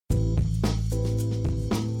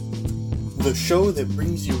the show that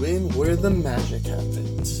brings you in where the magic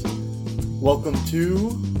happens. Welcome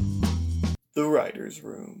to The Writer's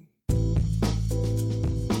Room.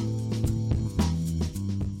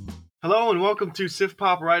 Hello and welcome to Sif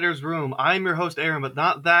Pop Writer's Room. I'm your host Aaron, but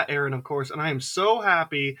not that Aaron, of course, and I am so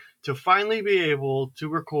happy to finally be able to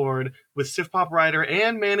record with Sif Pop writer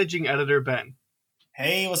and managing editor Ben.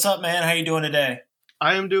 Hey, what's up, man? How you doing today?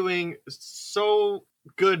 I am doing so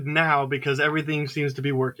good now because everything seems to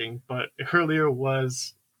be working, but earlier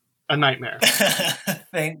was a nightmare.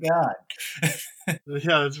 Thank God.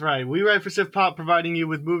 Yeah, that's right. We write for Sif Pop, providing you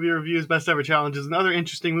with movie reviews, best ever challenges, and other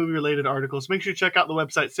interesting movie-related articles. Make sure you check out the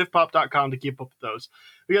website, sifpop.com, to keep up with those.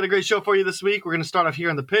 We got a great show for you this week. We're going to start off here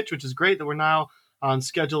on the pitch, which is great that we're now on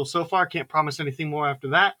schedule so far. Can't promise anything more after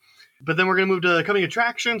that. But then we're going to move to coming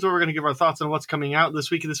attractions, where we're going to give our thoughts on what's coming out this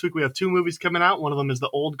week. This week we have two movies coming out. One of them is The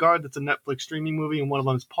Old Guard, that's a Netflix streaming movie, and one of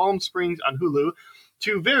them is Palm Springs on Hulu.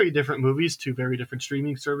 Two very different movies, two very different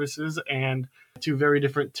streaming services, and two very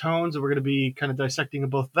different tones. And we're going to be kind of dissecting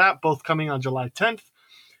both coming on July 10th.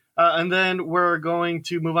 And then we're going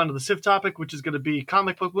to move on to the Sif topic, which is going to be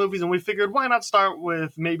comic book movies. And we figured, why not start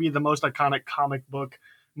with maybe the most iconic comic book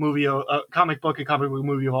movie of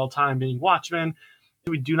all time, being Watchmen.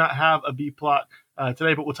 We do not have a B plot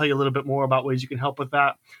today, but we'll tell you a little bit more about ways you can help with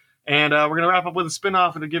that. And we're going to wrap up with a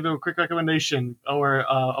spin-off and to give you a quick recommendation or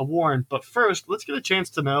a warn. But first, let's get a chance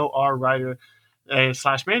to know our writer /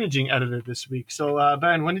 managing editor this week. So,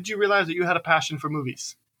 Ben, when did you realize that you had a passion for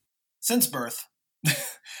movies? Since birth.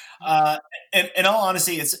 In all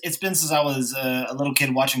honesty, it's been since I was a little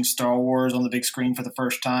kid watching Star Wars on the big screen for the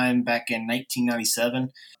first time back in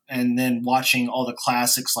 1997. And then watching all the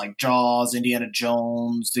classics like Jaws, Indiana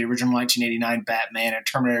Jones, the original 1989 Batman, and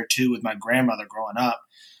Terminator 2 with my grandmother growing up.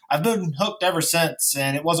 I've been hooked ever since,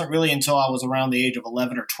 and it wasn't really until I was around the age of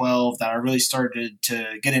 11 or 12 that I really started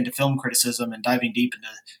to get into film criticism and diving deep into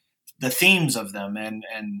the themes of them. And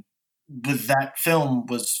with that film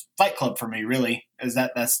was Fight Club for me, really,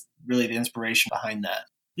 that's really the inspiration behind that.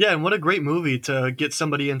 Yeah, and what a great movie to get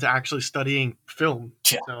somebody into actually studying film.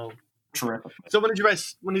 Yeah, so terrific. So when did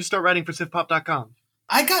you start writing for sifpop.com?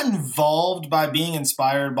 I got involved by being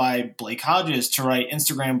inspired by Blake Hodges to write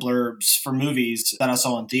Instagram blurbs for movies that I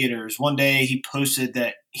saw in theaters. One day he posted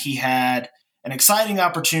that he had an exciting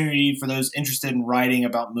opportunity for those interested in writing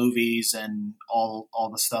about movies and all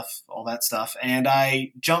that stuff. And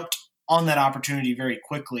I jumped on that opportunity very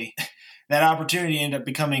quickly. That opportunity ended up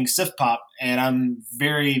becoming Sif Pop, and I'm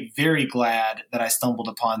very, very glad that I stumbled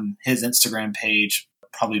upon his Instagram page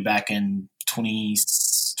probably back in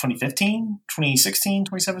 2015, 2016,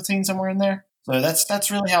 2017, somewhere in there. So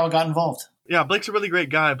that's really how I got involved. Yeah, Blake's a really great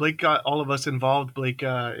guy. Blake got all of us involved. Blake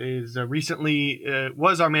is recently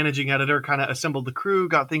was our managing editor, kind of assembled the crew,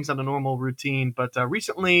 got things on a normal routine, but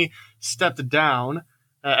recently stepped down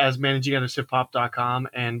as managing editor of sifpop.com,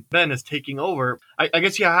 and Ben is taking over. I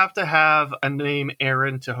guess you have to have a name,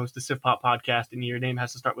 Aaron, to host the Sif Pop podcast, and your name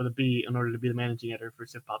has to start with a B in order to be the managing editor for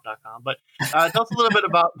sifpop.com. But tell us a little bit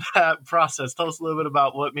about that process. Tell us a little bit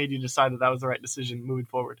about what made you decide that was the right decision moving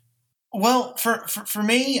forward. Well, for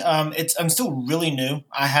me, I'm still really new.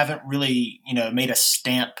 I haven't really, made a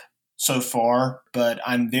stamp so far, but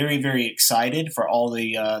I'm very, very excited for all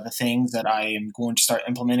the things that I am going to start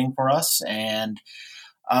implementing for us. And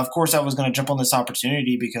of course, I was going to jump on this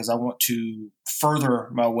opportunity because I want to further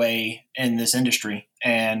my way in this industry.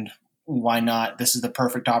 And why not? This is the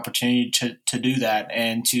perfect opportunity to do that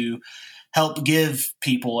and to help give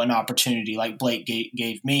people an opportunity like Blake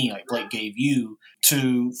gave me, like Blake gave you,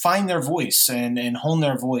 to find their voice and hone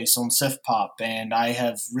their voice on Sif Pop. And I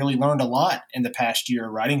have really learned a lot in the past year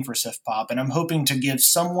writing for Sif Pop, and I'm hoping to give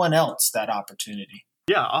someone else that opportunity.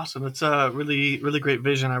 Yeah, awesome. That's a really, really great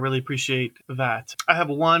vision. I really appreciate that. I have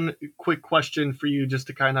one quick question for you just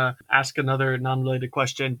to kind of ask another non-related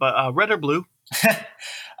question, but red or blue?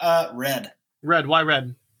 Red. Red. Why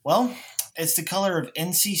red? Well, it's the color of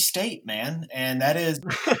NC State, man. And that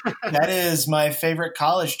is my favorite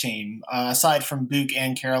college team, aside from Duke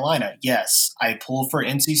and Carolina. Yes, I pull for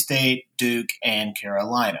NC State, Duke, and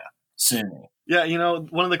Sue me. Yeah,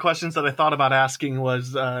 one of the questions that I thought about asking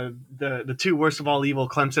was the two worst of all evil,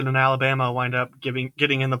 Clemson and Alabama, wind up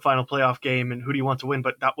getting in the final playoff game, and who do you want to win?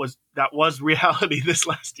 But that was reality this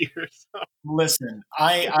last year. So. Listen,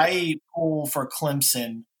 I pull for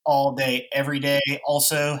Clemson all day, every day.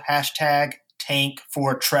 Also, #tank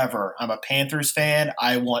for Trevor. I'm a Panthers fan.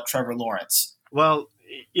 I want Trevor Lawrence. Well,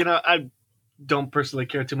 I don't personally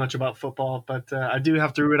care too much about football, but I do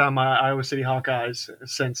have to root on my Iowa City Hawkeyes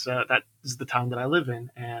since that is the town that I live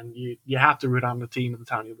in, and you have to root on the team of the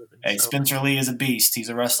town you live in. Hey, so. Spencer Lee is a beast. He's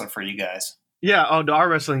a wrestler for you guys. Yeah, oh, our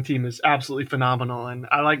wrestling team is absolutely phenomenal, and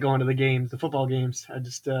I like going to the games, the football games. I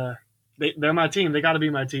just they're my team. They got to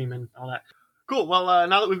be my team and all that. Cool. Well,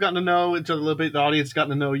 now that we've gotten to know each other a little bit, the audience has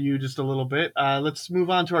gotten to know you just a little bit. Let's move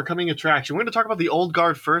on to our coming attraction. We're going to talk about the Old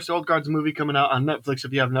Guard first. The Old Guard's a movie coming out on Netflix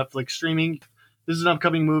if you have Netflix streaming. This is an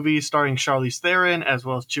upcoming movie starring Charlize Theron as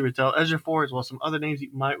well as Chiwetel Ejiofor, as well as some other names you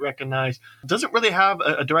might recognize. It doesn't really have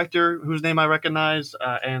a director whose name I recognize,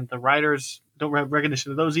 and the writers don't have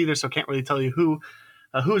recognition of those either, so I can't really tell you who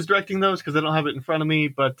is directing those because I don't have it in front of me.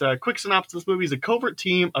 But quick synopsis of this movie is a covert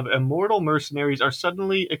team of immortal mercenaries are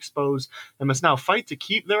suddenly exposed and must now fight to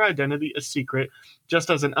keep their identity a secret, just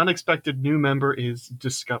as an unexpected new member is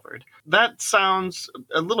discovered. That sounds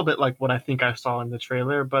a little bit like what I think I saw in the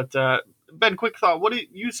trailer, but Ben, quick thought.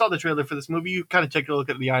 You saw the trailer for this movie? You kind of take a look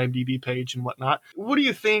at the IMDb page and whatnot. What do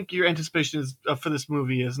you think your anticipation is for this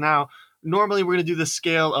movie is now? Normally, we're going to do the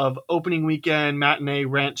scale of opening weekend, matinee,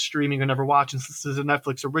 rent, streaming, or never watch. And since this is a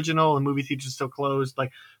Netflix original and movie theaters are still closed,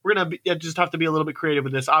 like we're gonna just have to be a little bit creative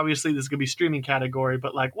with this. Obviously, this is gonna be streaming category,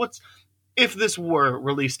 but like, what's if this were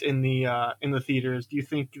released in the theaters? Do you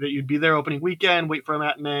think that you'd be there opening weekend, wait for a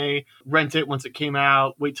matinee, rent it once it came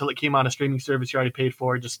out, wait till it came on a streaming service you already paid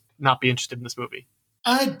for, just not be interested in this movie?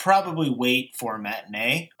 I'd probably wait for a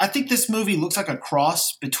matinee. I think this movie looks like a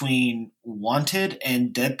cross between Wanted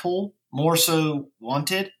and Deadpool, more so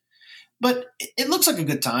Wanted. But it looks like a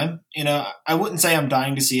good time. You know, I wouldn't say I'm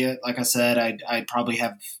dying to see it. Like I said, I'd probably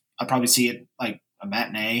see it like a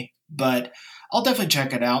matinee, but I'll definitely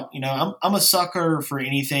check it out. You know, I'm a sucker for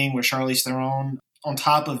anything with Charlize Theron. On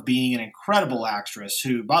top of being an incredible actress,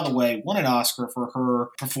 who, by the way, won an Oscar for her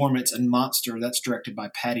performance in Monster. That's directed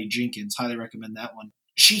by Patty Jenkins. Highly recommend that one.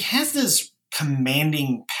 She has this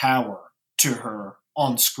commanding power to her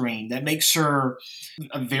on screen that makes her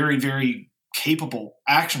a very, very capable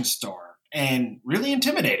action star and really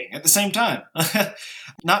intimidating at the same time.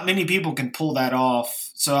 Not many people can pull that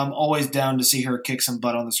off, so I'm always down to see her kick some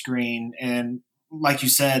butt on the screen. And like you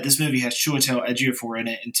said, this movie has Chiwetel Ejiofor in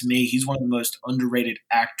it, and to me, he's one of the most underrated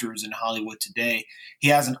actors in Hollywood today. He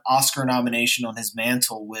has an Oscar nomination on his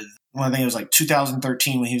mantle with, I think it was like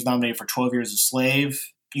 2013 when he was nominated for 12 Years a Slave.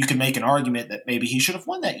 You could make an argument that maybe he should have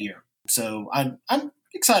won that year. So I'm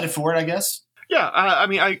excited for it, I guess. Yeah, I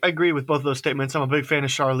mean, I agree with both of those statements. I'm a big fan of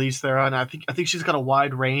Charlize Theron. I think she's got a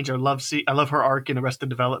wide range. I love her arc in Arrested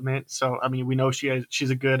Development. So I mean, we know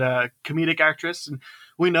she's a good comedic actress, and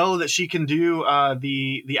we know that she can do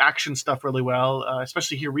the action stuff really well,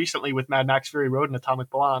 especially here recently with Mad Max Fury Road and Atomic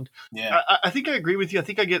Blonde. Yeah, I think I agree with you. I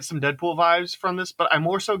think I get some Deadpool vibes from this, but I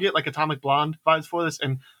more so get like Atomic Blonde vibes for this,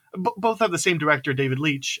 and both have the same director, David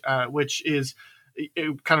Leitch, which is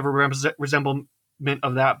kind of a resemble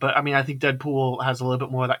of that. But I mean, I think Deadpool has a little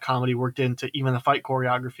bit more of that comedy worked into even the fight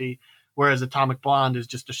choreography, whereas Atomic Blonde is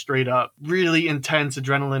just a straight up, really intense,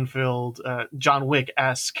 adrenaline filled, John Wick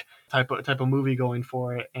esque type of movie going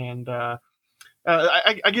for it. And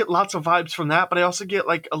I get lots of vibes from that, but I also get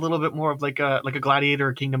like a little bit more of like a Gladiator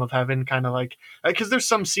or Kingdom of Heaven kind of like, because there's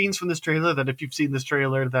some scenes from this trailer that if you've seen this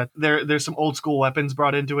trailer that there's some old school weapons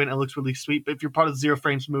brought into it and it looks really sweet. But if you're part of the Zero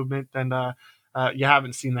Frames movement, then you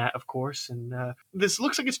haven't seen that, of course. And this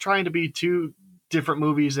looks like it's trying to be two different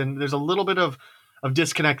movies, and there's a little bit of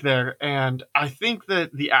disconnect there. And I think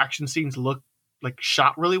that the action scenes look like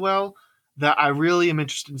shot really well. That I really am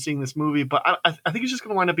interested in seeing this movie, but I think it's just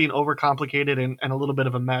going to wind up being overcomplicated and a little bit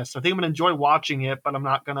of a mess. I think I'm going to enjoy watching it, but I'm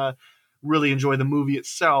not going to really enjoy the movie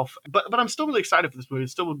itself. But I'm still really excited for this movie. I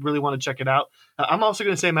still really want to check it out. I'm also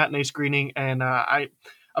going to say matinee screening, and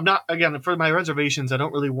I'm not, again, for my reservations, I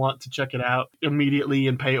don't really want to check it out immediately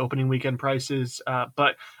and pay opening weekend prices.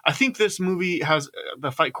 But I think this movie has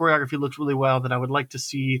the fight choreography looks really well, that I would like to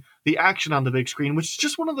see the action on the big screen, which is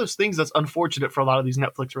just one of those things that's unfortunate for a lot of these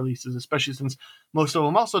Netflix releases, especially since most of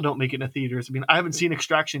them also don't make it into theaters. I mean, I haven't seen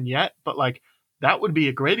Extraction yet, but like that would be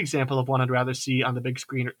a great example of one I'd rather see on the big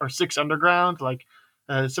screen, or Six Underground, like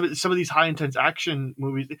some of these high intense action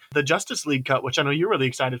movies, the Justice League cut, which I know you're really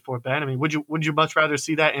excited for, Ben. I mean, would you much rather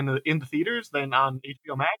see that in the theaters than on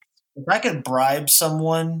HBO Max? If I could bribe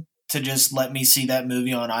someone to just let me see that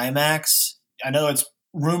movie on IMAX, I know it's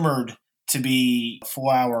rumored to be a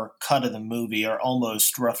 4-hour cut of the movie, or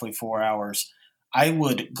almost roughly 4 hours. I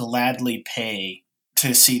would gladly pay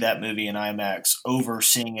to see that movie in IMAX over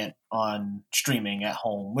seeing it on streaming at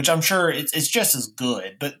home, which I'm sure it's just as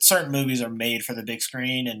good. But certain movies are made for the big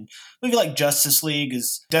screen, and a movie like Justice League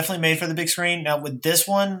is definitely made for the big screen. Now with this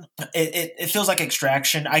one, it feels like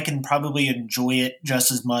Extraction. I can probably enjoy it just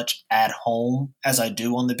as much at home as I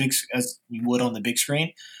do on the big as you would on the big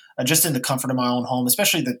screen. just in the comfort of my own home,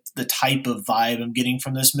 especially the type of vibe I'm getting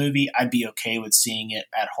from this movie, I'd be okay with seeing it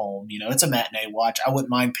at home. It's a matinee watch. I wouldn't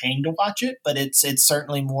mind paying to watch it, but it's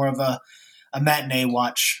certainly more of a matinee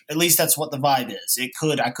watch. At least that's what the vibe is.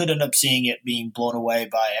 I could end up seeing it being blown away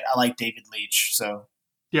by it. I like David Leitch, so.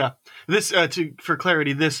 Yeah, this for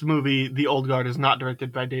clarity, this movie, The Old Guard, is not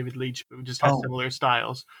directed by David Leitch. It just has similar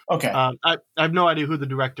styles. Okay. I have no idea who the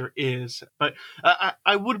director is, but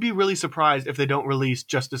I would be really surprised if they don't release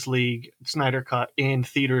Justice League Snyder Cut in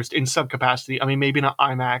theaters in some capacity. I mean, maybe not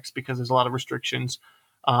IMAX because there's a lot of restrictions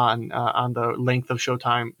on the length of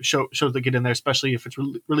shows that get in there, especially if it's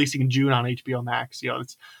releasing in June on HBO Max.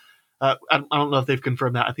 It's. I don't know if they've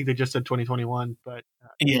confirmed that. I think they just said 2021, but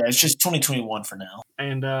yeah, it's just 2021 for now.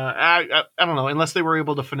 And I don't know, unless they were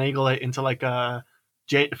able to finagle it into like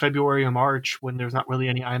February or March when there's not really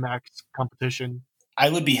any IMAX competition. I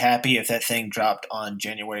would be happy if that thing dropped on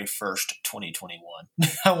January 1st, 2021.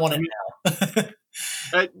 I want it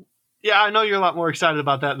now. Yeah, I know you're a lot more excited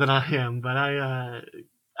about that than I am, but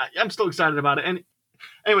I'm still excited about it. And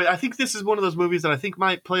anyway, I think this is one of those movies that I think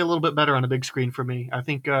might play a little bit better on a big screen for me. I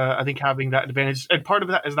think having that advantage, and part of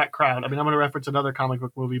that is that crowd. I mean, I'm going to reference another comic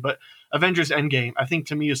book movie, but Avengers Endgame, I think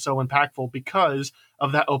to me is so impactful because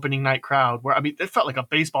of that opening night crowd. Where it felt like a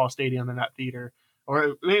baseball stadium in that theater,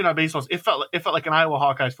 or maybe not baseball. It felt like an Iowa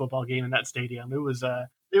Hawkeyes football game in that stadium. It was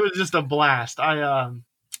just a blast.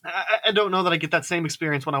 I don't know that I get that same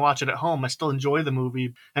experience when I watch it at home. I still enjoy the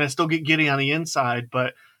movie and I still get giddy on the inside,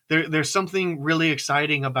 but there's something really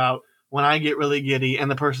exciting about when I get really giddy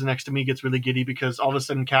and the person next to me gets really giddy because all of a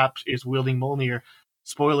sudden Cap is wielding Mjolnir.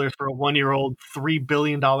 Spoilers for a 1-year-old $3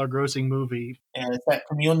 billion grossing movie. And it's that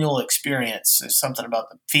communal experience. There's something about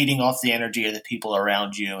feeding off the energy of the people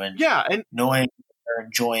around you and knowing they're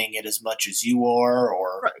enjoying it as much as you are,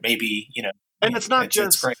 or right. Maybe, And it's not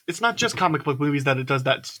just comic book movies that it does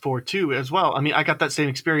that for too as well. I mean, I got that same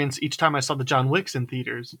experience each time I saw the John Wicks in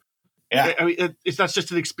theaters. Yeah, I mean, it's not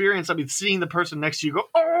just an experience. I mean, seeing the person next to you go,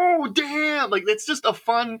 "Oh, damn!" Like it's just a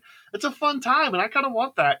fun time, and I kind of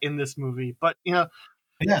want that in this movie. But yeah,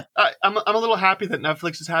 I'm a little happy that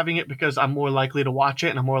Netflix is having it because I'm more likely to watch it,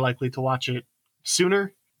 and I'm more likely to watch it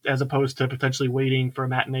sooner as opposed to potentially waiting for a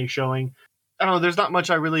matinee showing. I don't know. There's not much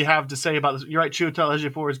I really have to say about this. You're right. Chiwetel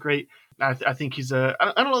Ejiofor is great. I think he's I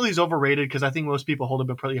don't know if he's overrated because I think most people hold him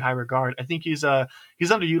in pretty high regard. I think he's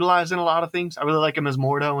underutilized in a lot of things. I really like him as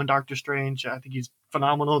Mordo in Doctor Strange. I think he's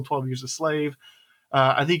phenomenal in 12 Years a Slave.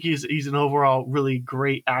 I think he's an overall really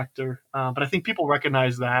great actor. But I think people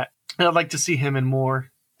recognize that. And I'd like to see him in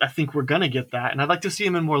more. I think we're going to get that. And I'd like to see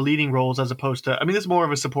him in more leading roles as opposed to, this is more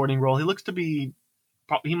of a supporting role. He looks to be,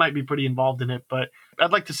 he might be pretty involved in it, but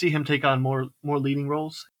I'd like to see him take on more leading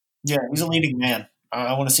roles. Yeah, he's a leading man.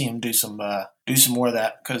 I want to see him do some more of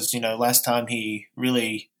that because last time he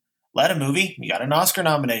really led a movie, he got an Oscar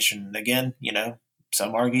nomination. Again,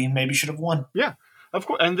 some argue he maybe should have won. Yeah, of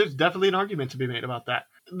course, and there's definitely an argument to be made about that.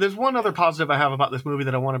 There's one other positive I have about this movie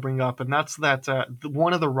that I want to bring up, and that's that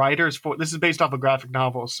one of the writers for this is based off a graphic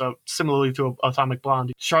novel, so similarly to Atomic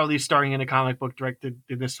Blonde, Charlize starring in a comic book directed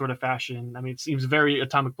in this sort of fashion. It seems very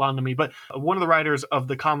Atomic Blonde to me, but one of the writers of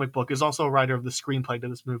the comic book is also a writer of the screenplay to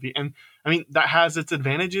this movie, and that has its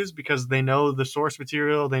advantages because they know the source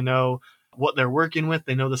material, they know what they're working with,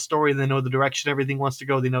 they know the story, they know the direction everything wants to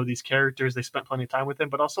go, they know these characters, they spent plenty of time with them,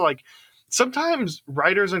 but also sometimes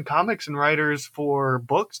writers in comics and writers for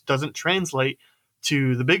books doesn't translate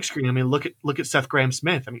to the big screen. Look at Seth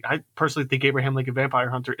Grahame-Smith. I personally think Abraham Lincoln Vampire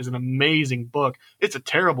Hunter is an amazing book. It's a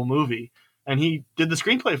terrible movie, and he did the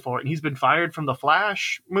screenplay for it, and he's been fired from the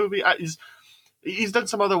Flash movie. He's done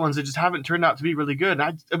some other ones that just haven't turned out to be really good.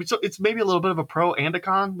 So it's maybe a little bit of a pro and a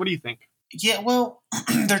con. What do you think? Yeah, well,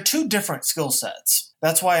 they're two different skill sets.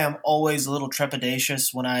 That's why I'm always a little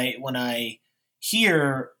trepidatious when I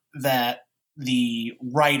hear that the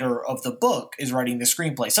writer of the book is writing the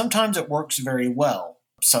screenplay. Sometimes it works very well.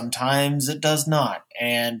 Sometimes it does not.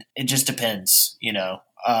 And it just depends,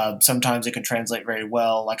 sometimes it can translate very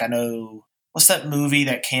well. Like I know, what's that movie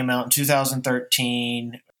that came out in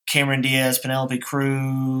 2013? Cameron Diaz, Penelope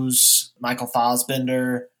Cruz, Michael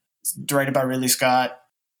Fassbender, directed by Ridley Scott.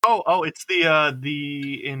 Oh, it's the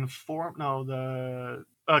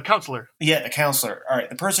Counselor. Yeah, The Counselor. All right,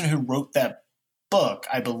 the person who wrote that book,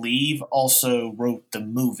 I believe, also wrote the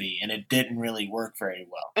movie, and it didn't really work very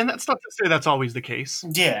well. And that's not to say that's always the case.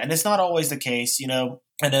 Yeah, and it's not always the case. I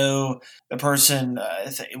know the person,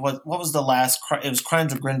 what was the last, it was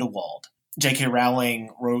Crimes of Grindelwald. J.K. Rowling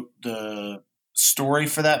wrote the story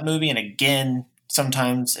for that movie, and again,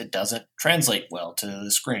 sometimes it doesn't translate well to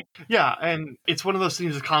the screen. Yeah, and it's one of those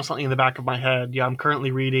things that's constantly in the back of my head. Yeah, I'm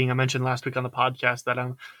currently reading, I mentioned last week on the podcast that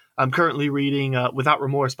I'm I'm currently reading Without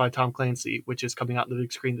Remorse by Tom Clancy, which is coming out on the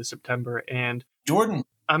big screen this September. And Jordan.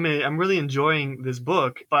 I'm really enjoying this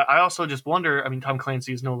book, but I also just wonder. I mean, Tom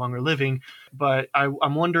Clancy is no longer living, but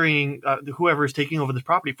I'm wondering whoever is taking over this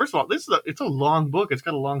property. First of all, it's a long book. It's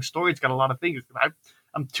got a long story. It's got a lot of things.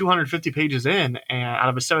 I'm 250 pages in, and out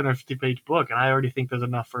of a 750 page book, and I already think there's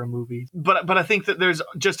enough for a movie. But I think that there's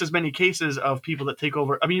just as many cases of people that take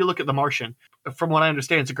over. I mean, you look at The Martian. From what I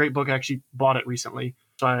understand, it's a great book. I actually bought it recently,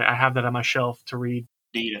 so I have that on my shelf to read.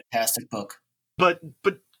 Indeed, a fantastic book. But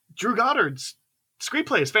Drew Goddard's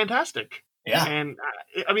screenplay is fantastic. Yeah. And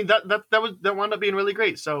I mean that wound up being really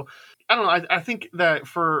great. So I don't know. I think that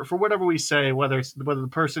for whatever we say, whether the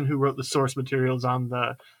person who wrote the source material is on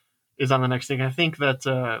the next thing, I think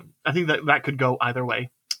that could go either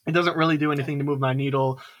way. It doesn't really do anything to move my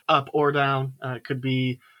needle up or down. It could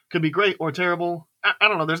be great or terrible. I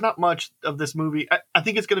don't know. There's not much of this movie. I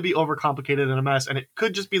think it's going to be overcomplicated and a mess, and it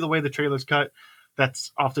could just be the way the trailer's cut.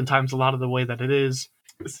 That's oftentimes a lot of the way that it is.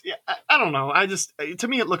 Yeah, I don't know. To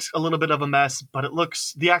me, it looks a little bit of a mess, but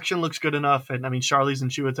the action looks good enough. And I mean, Charlize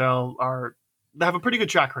and Chiwetel they have a pretty good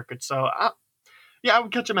track record. So I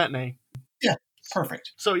would catch a matinee. Yeah,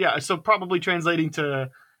 perfect. So probably translating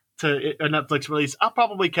to a Netflix release, I'll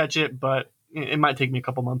probably catch it, but it might take me a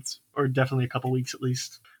couple months or definitely a couple weeks at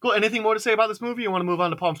least. Cool. Anything more to say about this movie? You want to move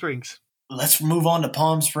on to Palm Springs? Let's move on to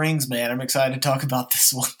Palm Springs, man. I'm excited to talk about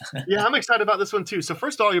this one. Yeah, I'm excited about this one too. So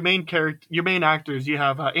first of all, your main actors, you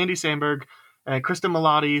have Andy Samberg and Kristen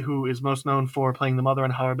Milotti, who is most known for playing the mother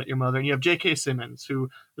in How I Met Your Mother, and you have J.K. Simmons, who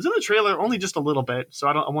was in the trailer only just a little bit. So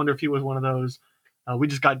I wonder if he was one of those. We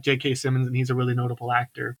just got J.K. Simmons, and he's a really notable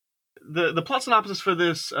actor. The plot synopsis for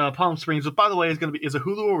this Palm Springs, which by the way is a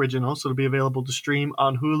Hulu original, so it'll be available to stream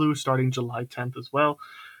on Hulu starting July 10th as well.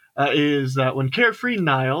 Is that when carefree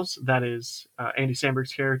Niles, that is Andy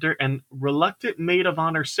Samberg's character, and reluctant maid of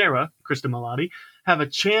honor Sarah, Kristen Milotti, have a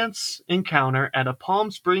chance encounter at a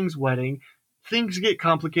Palm Springs wedding, things get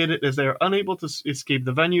complicated as they are unable to escape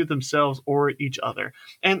the venue themselves or each other.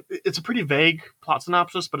 And it's a pretty vague plot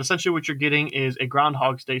synopsis, but essentially what you're getting is a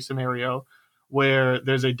Groundhog's Day scenario where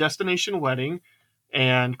there's a destination wedding,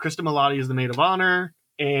 and Kristen Milotti is the maid of honor,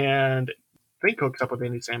 and I think hooks up with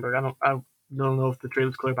Andy Samberg. I don't know if the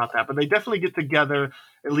trailer's clear about that, but they definitely get together,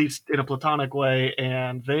 at least in a platonic way,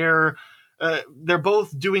 and they're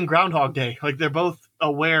both doing Groundhog Day. Like, they're both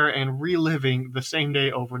aware and reliving the same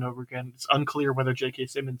day over and over again. It's unclear whether J.K.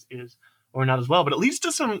 Simmons is or not as well, but it leads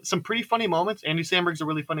to some pretty funny moments. Andy Samberg's a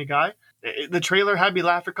really funny guy. The trailer had me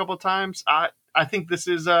laugh a couple of times. I think this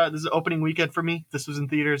is opening weekend for me. If this was in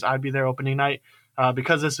theaters, I'd be there opening night.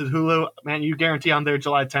 Because this is Hulu, man, you guarantee I'm there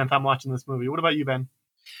July 10th. I'm watching this movie. What about you, Ben?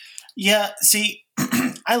 Yeah, see,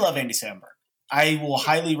 I love Andy Samberg. I will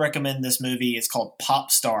highly recommend this movie. It's called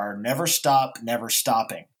Pop Star, Never Stop, Never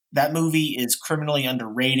Stopping. That movie is criminally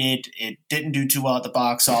underrated. It didn't do too well at the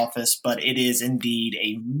box office, but it is indeed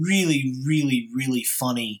a really, really, really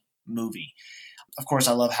funny movie. Of course,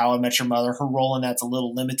 I love How I Met Your Mother. Her role in that's a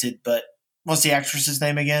little limited, but what's the actress's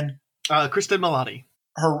name again? Kristen Milotti.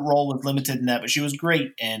 Her role was limited in that, but she was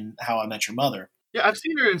great in How I Met Your Mother. Yeah, I've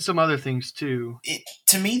seen her in some other things too.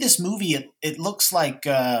 To me, this movie it looks like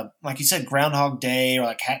you said, Groundhog Day, or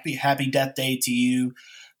like Happy Death Day to you,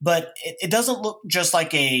 but it doesn't look just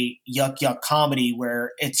like a yuck comedy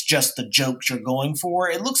where it's just the jokes you're going for.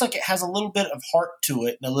 It looks like it has a little bit of heart to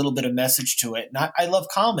it and a little bit of message to it. And I love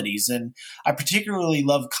comedies, and I particularly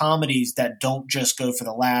love comedies that don't just go for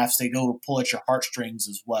the laughs; they go to pull at your heartstrings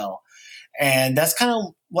as well. And that's kind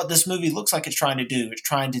of what this movie looks like it's trying to do. It's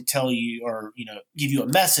trying to tell you, or, give you a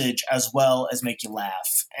message as well as make you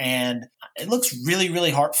laugh. And it looks really,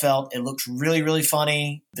 really heartfelt. It looks really, really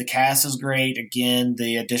funny. The cast is great. Again,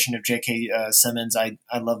 the addition of J.K. Simmons, I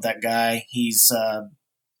love that guy. He's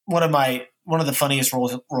one of the funniest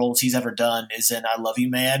roles he's ever done is in I Love You,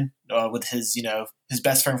 Man, with his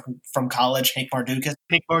best friend from college, Hank Mardukas.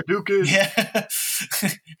 Yeah,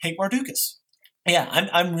 Hank Mardukas. Yeah,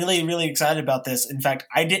 I'm really, really excited about this. In fact,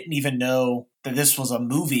 I didn't even know that this was a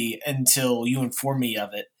movie until you informed me of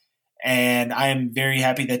it. And I am very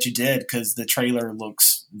happy that you did, because the trailer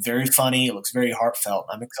looks very funny. It looks very heartfelt.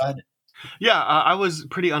 I'm excited. Yeah, I was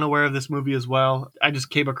pretty unaware of this movie as well. I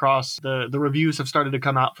just came across the reviews have started to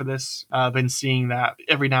come out for this. I've been seeing that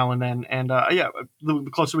every now and then. And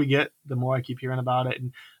the closer we get, the more I keep hearing about it.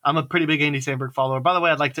 And I'm a pretty big Andy Samberg follower. By the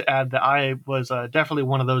way, I'd like to add that I was definitely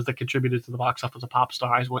one of those that contributed to the box office of Pop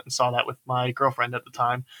Star. I went and saw that with my girlfriend at the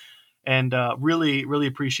time, and really, really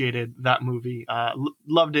appreciated that movie.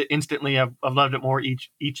 Loved it instantly. I've loved it more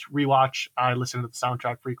each rewatch. I listen to the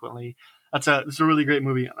soundtrack frequently. It's a really great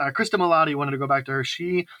movie. Kristen Milotti, wanted to go back to her.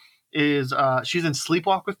 She is she's in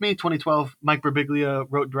Sleepwalk with Me, 2012. Mike Birbiglia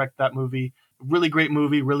wrote and directed that movie. Really great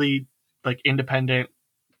movie, really like independent,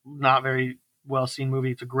 not very well seen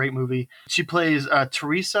movie. It's a great movie. She plays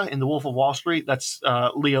Teresa in The Wolf of Wall Street. That's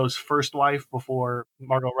Leo's first wife before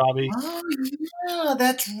Margot Robbie. Oh yeah,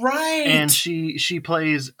 that's right. And she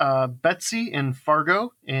plays Betsy in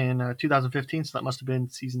Fargo in 2015. So that must have been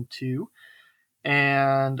season 2.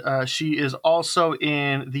 And she is also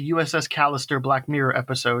in the USS Callister Black Mirror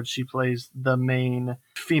episode. She plays the main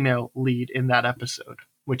female lead in that episode,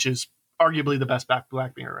 which is arguably the best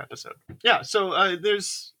Black Mirror episode. Yeah, so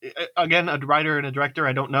there's, again, a writer and a director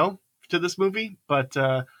I don't know to this movie, but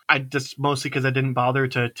I just, mostly because I didn't bother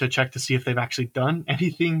to check to see if they've actually done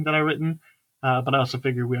anything that I've written. But I also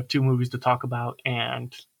figured we have 2 movies to talk about,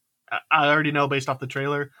 and I already know based off the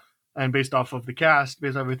trailer and based off of the cast,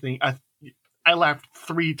 based on everything, I laughed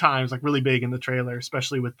 3 times, like really big in the trailer,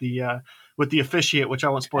 especially with the officiate, which I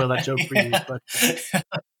won't spoil that joke for you, but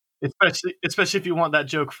especially if you want that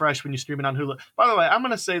joke fresh when you stream it on Hulu. By the way, I'm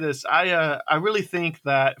gonna say this: I really think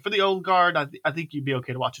that for the old guard, I think you'd be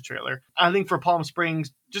okay to watch a trailer. I think for Palm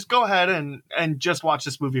Springs, just go ahead and just watch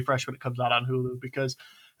this movie fresh when it comes out on Hulu, because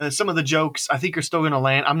some of the jokes I think are still going to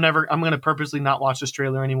land. I'm going to purposely not watch this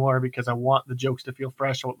trailer anymore because I want the jokes to feel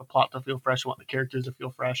fresh. I want the plot to feel fresh. I want the characters to feel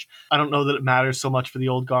fresh. I don't know that it matters so much for the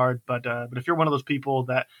old guard, but if you're one of those people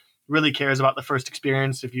that really cares about the first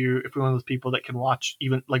experience, if you're one of those people that can watch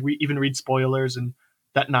even read spoilers and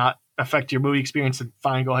that not affect your movie experience, then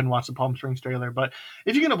fine, go ahead and watch the Palm Springs trailer. But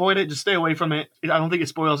if you can avoid it, just stay away from it. I don't think it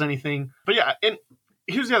spoils anything. But yeah, and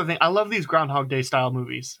here's the other thing. I love these Groundhog Day style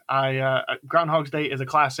movies. Groundhog's Day is a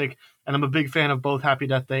classic, and I'm a big fan of both Happy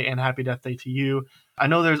Death Day and Happy Death Day to You. I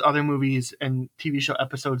know there's other movies and TV show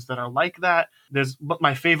episodes that are like that. But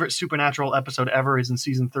my favorite Supernatural episode ever is in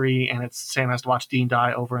season 3, and it's Sam has to watch Dean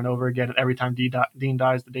die over and over again, and every time Dean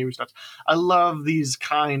dies, the day restarts. I love these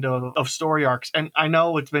kind of story arcs, and I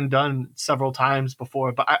know it's been done several times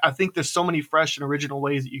before, but I think there's so many fresh and original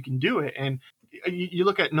ways that you can do it. And you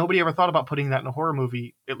look at, nobody ever thought about putting that in a horror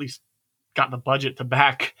movie, at least got the budget to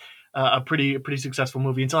back a pretty successful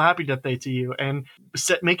movie until Happy Death Day to You, and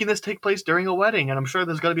making this take place during a wedding. And I'm sure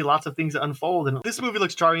there's going to be lots of things that unfold. And this movie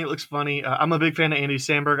looks charming. It looks funny. I'm a big fan of Andy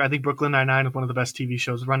Samberg. I think Brooklyn Nine-Nine is one of the best TV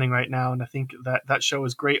shows running right now. And I think that show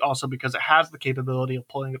is great also because it has the capability of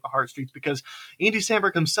pulling at the heartstrings, because Andy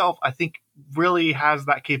Samberg himself, I think, really has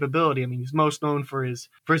that capability. I mean, he's most known for his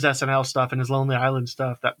SNL stuff and his Lonely Island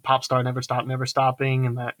stuff, that pop star Never Stop, Never Stopping,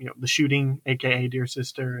 and that, The Shooting, aka Dear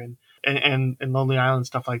Sister, and Lonely Island,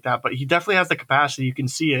 stuff like that. But he definitely has the capacity. You can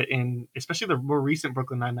see it in especially the more recent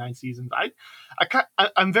Brooklyn Nine-Nine seasons.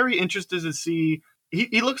 I'm very interested to see.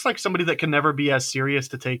 He looks like somebody that can never be as serious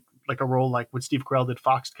to take like a role like what Steve Carell did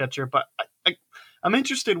Foxcatcher. But I'm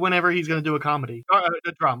interested whenever he's going to do a comedy, or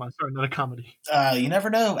a drama. Sorry, not a comedy. You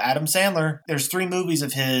never know. Adam Sandler. There's 3 movies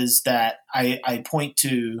of his that I point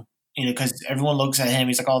to, because everyone looks at him.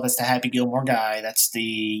 He's like, oh, that's the Happy Gilmore guy. That's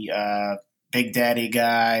the Big Daddy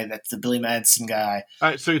guy. That's the Billy Madison guy. All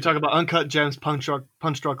right, so you talk about Uncut Gems, Punch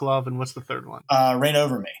Drunk Love, and what's the third one? Reign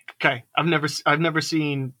Over Me. Okay, I've never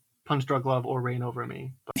seen Punch Drunk Love or Reign Over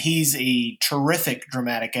Me. But he's a terrific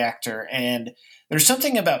dramatic actor, and there's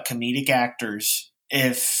something about comedic actors,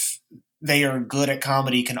 if they are good at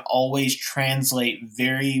comedy, can always translate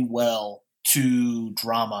very well to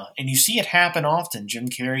drama. And you see it happen often. Jim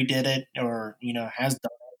Carrey did it, or has done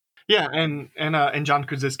it. Yeah, and John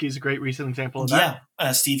Krasinski is a great recent example of that.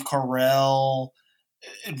 Yeah, Steve Carell,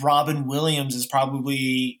 Robin Williams,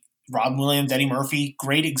 Eddie Murphy,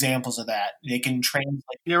 great examples of that. They can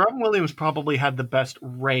translate. Yeah, Robin Williams probably had the best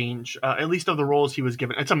range, at least of the roles he was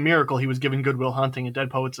given. It's a miracle he was given Good Will Hunting and Dead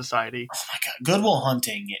Poets Society. Oh my God, Good Will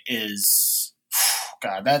Hunting is,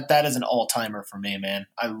 God, that is an all-timer for me, man.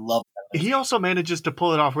 I love that. He also manages to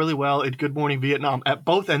pull it off really well in Good Morning Vietnam at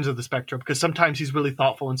both ends of the spectrum, because sometimes he's really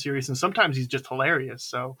thoughtful and serious, and sometimes he's just hilarious.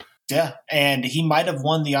 So yeah, and he might have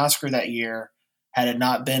won the Oscar that year had it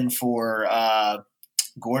not been for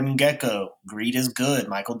Gordon Gekko, Greed is Good,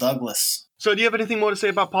 Michael Douglas. So do you have anything more to say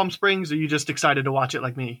about Palm Springs, or are you just excited to watch it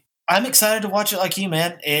like me? I'm excited to watch it like you,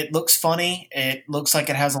 man. It looks funny. It looks like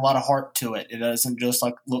it has a lot of heart to it. It doesn't just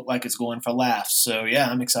look like it's going for laughs. So yeah,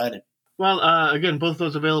 I'm excited. Well, again, both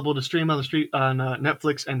those available to stream on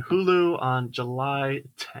Netflix and Hulu on July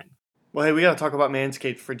 10th. Well, hey, we got to talk about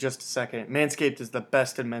Manscaped for just a second. Manscaped is the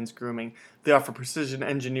best in men's grooming. They offer precision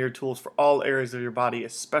engineered tools for all areas of your body,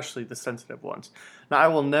 especially the sensitive ones. Now, I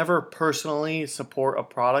will never personally support a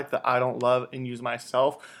product that I don't love and use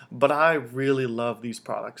myself, but I really love these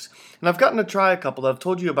products. And I've gotten to try a couple. I've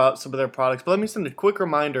told you about some of their products, but let me send a quick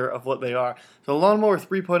reminder of what they are. The Lawnmower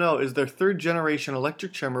 3.0 is their third generation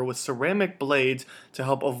electric trimmer with ceramic blades to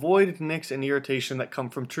help avoid nicks and irritation that come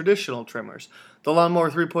from traditional trimmers. The Lawnmower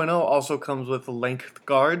 3.0 also comes with length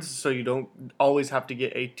guards, so you don't always have to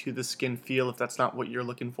get a to-the-skin feel if that's not what you're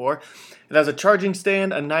looking for. It has a charging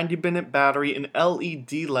stand, a 90-minute battery, an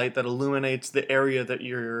LED light that illuminates the area that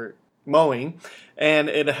you're mowing, and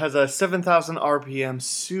it has a 7,000 RPM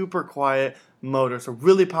super quiet motor, so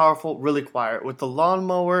really powerful, really quiet. With the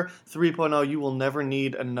Lawnmower 3.0, you will never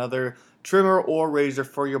need another trimmer or razor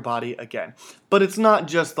for your body again. But it's not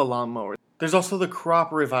just the lawnmower. There's also the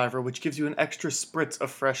Crop Reviver, which gives you an extra spritz of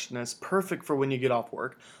freshness, perfect for when you get off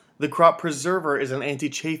work. The Crop Preserver is an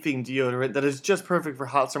anti-chafing deodorant that is just perfect for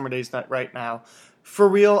hot summer days right now. For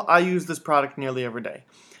real, I use this product nearly every day.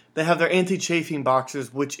 They have their anti-chafing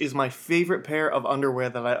boxers, which is my favorite pair of underwear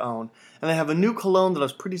that I own. And they have a new cologne that I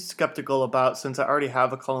was pretty skeptical about since I already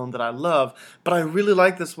have a cologne that I love, but I really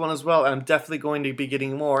like this one as well, and I'm definitely going to be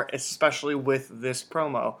getting more, especially with this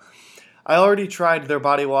promo. I already tried their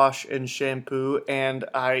body wash and shampoo, and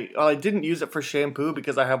I didn't use it for shampoo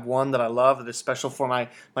because I have one that I love that is special for my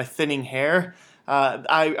thinning hair.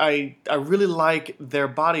 I really like their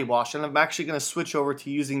body wash, and I'm actually going to switch over to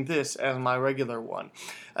using this as my regular one.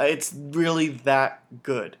 It's really that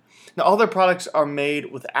good. Now, all their products are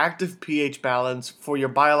made with active pH balance for your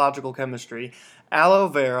biological chemistry, aloe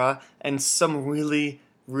vera, and some really,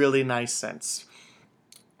 really nice scents.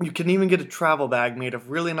 You can even get a travel bag made of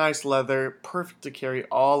really nice leather, perfect to carry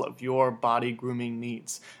all of your body grooming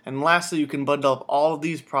needs. And lastly, you can bundle up all of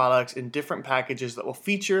these products in different packages that will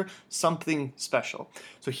feature something special.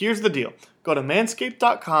 So here's the deal. Go to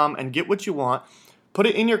manscaped.com and get what you want. Put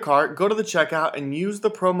it in your cart, go to the checkout, and use the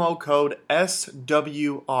promo code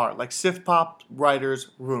SWR, like Sif Pop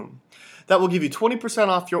Writer's Room. That will give you 20%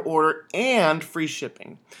 off your order and free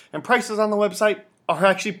shipping. And prices on the website are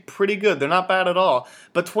actually pretty good. They're not bad at all.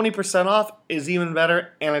 But 20% off is even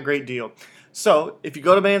better and a great deal. So if you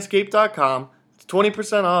go to manscaped.com, it's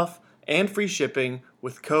 20% off and free shipping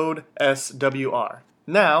with code SWR.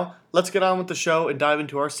 Now, let's get on with the show and dive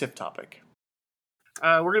into our SIF topic.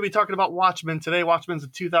 We're going to be talking about Watchmen today. Watchmen's a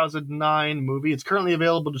 2009 movie. It's currently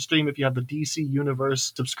available to stream if you have the DC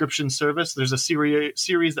Universe subscription service. There's a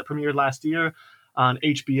series that premiered last year on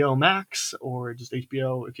HBO Max, or just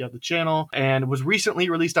HBO if you have the channel, and was recently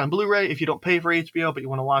released on Blu-ray. If you don't pay for HBO but you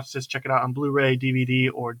want to watch this, check it out on Blu-ray, DVD,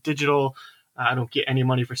 or digital. I don't get any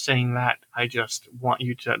money for saying that. I just want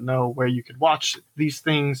you to know where you could watch these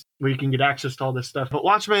things, where you can get access to all this stuff. But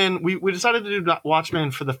Watchmen, we decided to do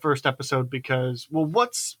Watchmen for the first episode because, well,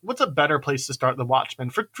 what's a better place to start than Watchmen?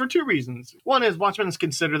 For two reasons. One is Watchmen is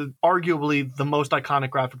considered arguably the most iconic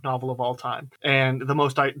graphic novel of all time, and the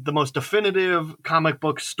most definitive comic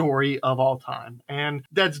book story of all time. And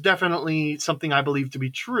that's definitely something I believe to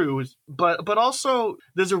be true. But also,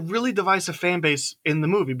 there's a really divisive fan base in the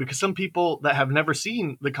movie because some people that have never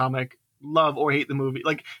seen the comic love or hate the movie.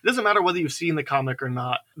 Like, it doesn't matter whether you've seen the comic or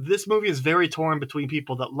not. This movie is very torn between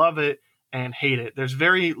people that love it and hate it. There's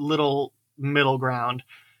very little middle ground,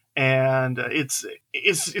 and it's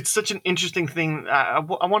such an interesting thing. I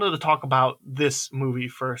wanted to talk about this movie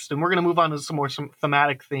first, and we're going to move on to some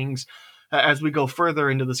thematic things as we go further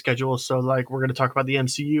into the schedule. So, like, we're going to talk about the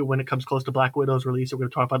MCU when it comes close to Black Widow's release. We're going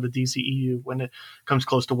to talk about the DCEU when it comes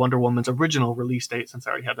close to Wonder Woman's original release date, since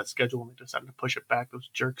I already had that schedule and they decided to push it back. Those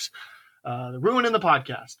jerks. They're ruining the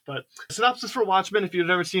podcast. But the synopsis for Watchmen, if you've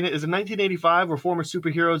never seen it, is in 1985, where former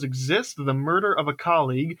superheroes exist. The murder of a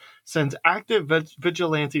colleague sends active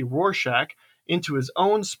vigilante Rorschach into his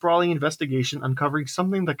own sprawling investigation, uncovering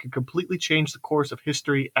something that could completely change the course of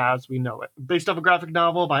history as we know it. Based off a graphic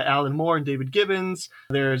novel by Alan Moore and David Gibbons,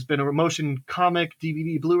 there's been a motion comic,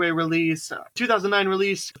 DVD, Blu-ray release, 2009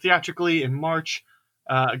 release theatrically in March.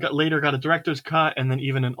 Got a director's cut, and then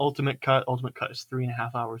even an ultimate cut. Ultimate cut is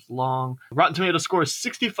 3.5 hours long. Rotten Tomatoes score is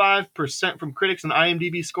 65% from critics, and the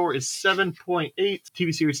IMDb score is 7.8.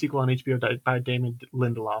 TV series sequel on HBO by Damon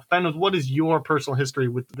Lindelof. Ben, what is your personal history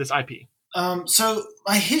with this IP? So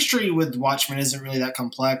my history with Watchmen isn't really that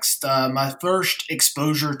complex. My first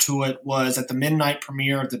exposure to it was at the midnight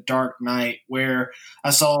premiere of The Dark Knight, where I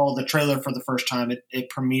saw the trailer for the first time. It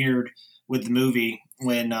premiered with the movie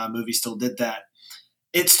when movies still did that.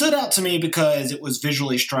 It stood out to me because it was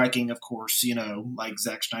visually striking, of course, like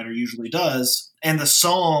Zack Snyder usually does. And the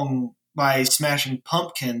song by Smashing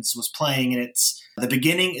Pumpkins was playing, and it's "The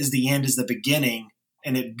beginning is the end is the beginning,"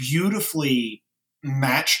 and it beautifully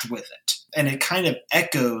matched with it. And it kind of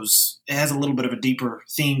echoes, it has a little bit of a deeper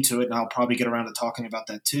theme to it, and I'll probably get around to talking about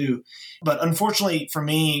that too. But unfortunately for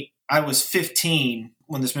me, I was 15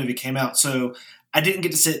 when this movie came out, so I didn't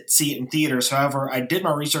get to see it in theaters. However, I did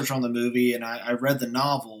my research on the movie, and I read the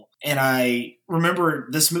novel, and I remember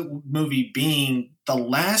this movie being the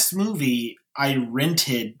last movie I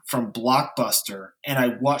rented from Blockbuster, and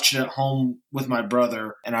I watched it at home with my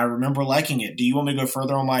brother, and I remember liking it. Do you want me to go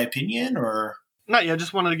further on my opinion, or? Not yet. I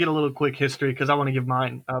just wanted to get a little quick history because I want to give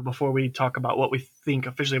mine before we talk about what we think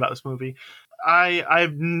officially about this movie.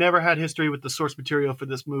 I've never had history with the source material for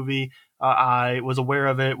this movie. I was aware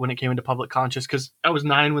of it when it came into public conscious because I was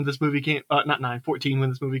 9 when this movie came, 14 when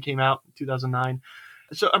this movie came out in 2009.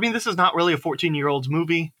 So, I mean, this is not really a 14-year-old's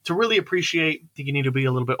movie. To really appreciate, I think you need to be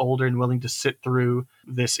a little bit older and willing to sit through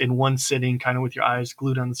this in one sitting, kind of with your eyes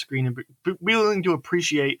glued on the screen, and be willing to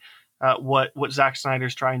appreciate what Zack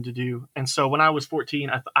Snyder's trying to do. And so when I was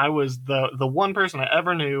 14, I was the one person I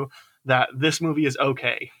ever knew that this movie is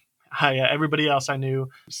okay. Everybody else I knew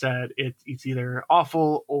said it's either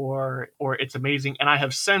awful or it's amazing. And I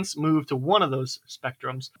have since moved to one of those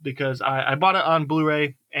spectrums because I bought it on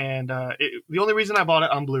Blu-ray. And the only reason I bought it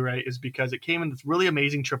on Blu-ray is because it came in this really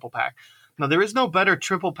amazing triple pack. Now, there is no better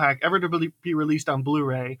triple pack ever to be released on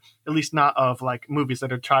Blu-ray, at least not of like movies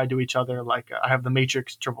that are tied to each other. Like I have the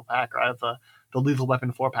Matrix triple pack, or I have the Lethal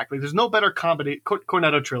Weapon 4-pack. Like, there's no better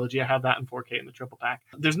Cornetto trilogy. I have that in 4K in the triple pack.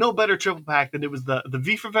 There's no better triple pack than it was the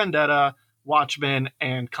V for Vendetta, Watchmen,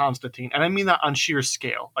 and Constantine. And I mean that on sheer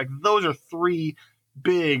scale. Like, those are 3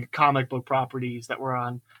 big comic book properties that were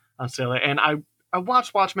on sale. And I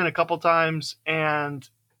watched Watchmen a couple times, and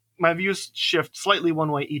my views shift slightly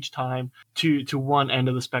one way each time to one end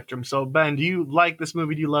of the spectrum. So, Ben, do you like this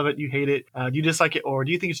movie? Do you love it? Do you hate it? Do you dislike it? Or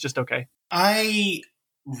do you think it's just okay? I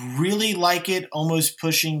really like it, almost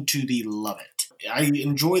pushing to the love it. I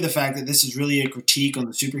enjoy the fact that this is really a critique on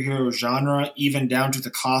the superhero genre, even down to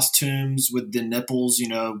the costumes with the nipples,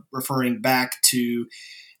 referring back to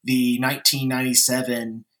the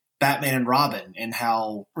 1997 Batman and Robin and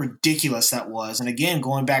how ridiculous that was. And again,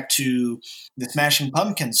 going back to the Smashing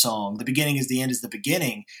Pumpkins song, "The beginning is the end is the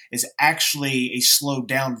beginning," is actually a slowed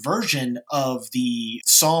down version of the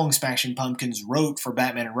song Smashing Pumpkins wrote for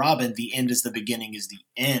Batman and Robin, "The end is the beginning is the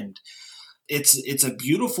end." It's a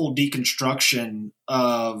beautiful deconstruction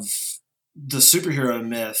of the superhero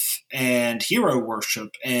myth and hero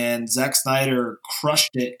worship, and Zack Snyder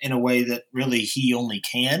crushed it in a way that really he only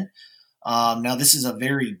can. Now, this is a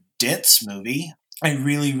very dense movie. I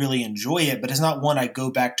really, really enjoy it, but it's not one I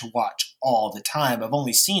go back to watch all the time. I've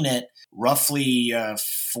only seen it roughly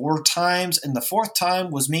 4 times, and the 4th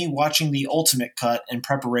time was me watching the Ultimate Cut in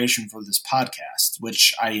preparation for this podcast,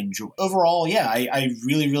 which I enjoy. Overall, yeah, I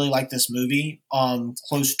really, really like this movie.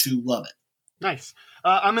 Close to love it. Nice.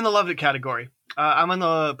 I'm in the loved it category. I'm on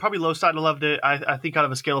the probably low side of loved it. I think out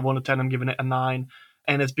of a scale of 1 to 10, I'm giving it a 9.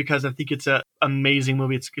 And it's because I think it's an amazing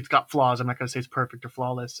movie. It's got flaws. I'm not going to say it's perfect or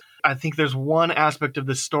flawless. I think there's one aspect of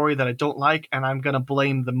this story that I don't like, and I'm going to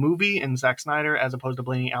blame the movie and Zack Snyder as opposed to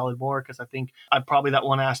blaming Alan Moore, because I think probably that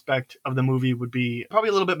one aspect of the movie would be probably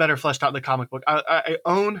a little bit better fleshed out in the comic book. I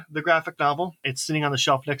own the graphic novel. It's sitting on the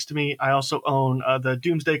shelf next to me. I also own the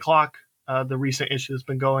Doomsday Clock, the recent issue that's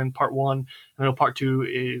been going, part 1. I know part 2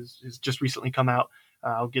 is just recently come out.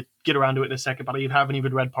 I'll get around to it in a second, but I haven't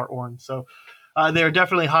even read part 1. So they're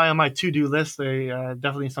definitely high on my to-do list. They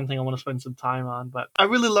definitely something I want to spend some time on. But I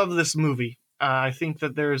really love this movie. I think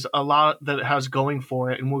that there's a lot that it has going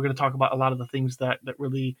for it, and we're going to talk about a lot of the things that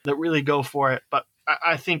really go for it. But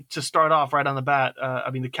I think to start off right on the bat,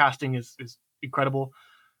 the casting is incredible.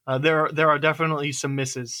 There are definitely some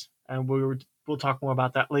misses, and we'll talk more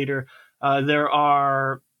about that later. There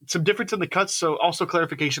are some difference in the cuts, so also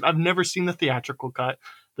clarification. I've never seen the theatrical cut.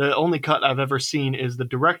 The only cut I've ever seen is the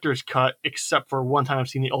director's cut, except for one time I've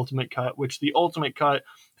seen the ultimate cut, which the ultimate cut,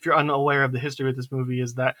 if you're unaware of the history of this movie,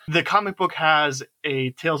 is that the comic book has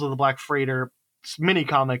a Tales of the Black Freighter mini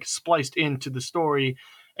comic spliced into the story,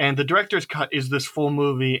 and the director's cut is this full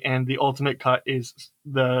movie, and the ultimate cut is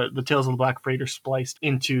the Tales of the Black Freighter spliced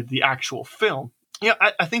into the actual film. Yeah,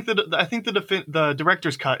 I think the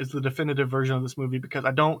director's cut is the definitive version of this movie, because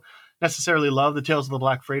I don't necessarily love the Tales of the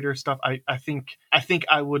Black Freighter stuff. I think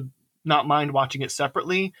I would not mind watching it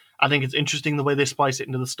separately. I think it's interesting the way they splice it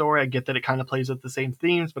into the story. I get that it kind of plays with the same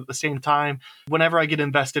themes, but at the same time, whenever I get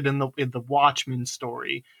invested in the Watchmen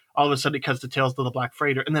story, all of a sudden it cuts to Tales of the Black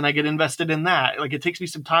Freighter, and then I get invested in that. Like, it takes me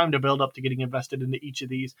some time to build up to getting invested into each of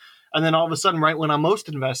these, and then all of a sudden, right when I'm most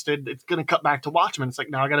invested, it's going to cut back to Watchmen. It's like,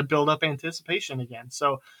 now I got to build up anticipation again.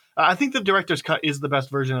 So I think the director's cut is the best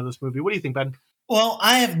version of this movie. What do you think, Ben? Well,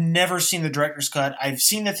 I have never seen the director's cut. I've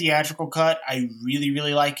seen the theatrical cut. I really,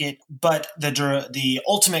 really like it. But the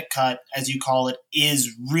ultimate cut, as you call it,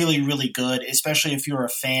 is really, really good, especially if you're a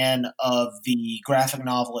fan of the graphic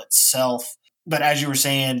novel itself. But as you were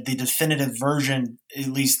saying, the definitive version, at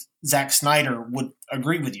least Zack Snyder would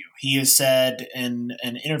agree with you. He has said in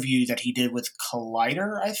an interview that he did with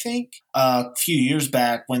Collider, I think, a few years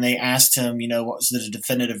back when they asked him, what was the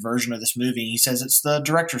definitive version of this movie? He says it's the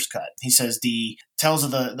director's cut. He says the Tales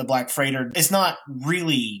of the Black Freighter is not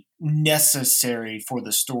really necessary for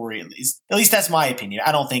the story. At least that's my opinion.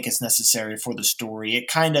 I don't think it's necessary for the story. It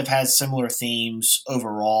kind of has similar themes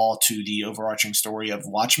overall to the overarching story of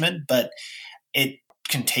Watchmen, but it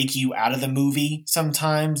can take you out of the movie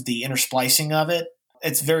sometimes, the intersplicing of it.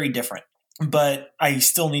 It's very different. But I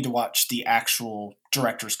still need to watch the actual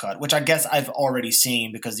director's cut, which I guess I've already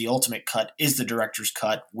seen because the ultimate cut is the director's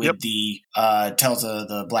cut with the Tales of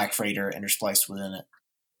the Black Freighter interspliced within it.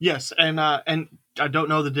 Yes, and I don't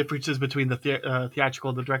know the differences between the theatrical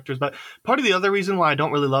and the directors, but part of the other reason why I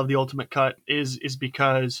don't really love the ultimate cut is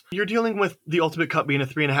because you're dealing with the ultimate cut being a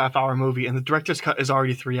 3.5 hour movie, and the director's cut is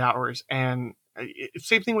already 3 hours. And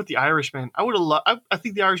same thing with The Irishman. I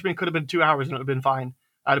think The Irishman could have been 2 hours and it would have been fine.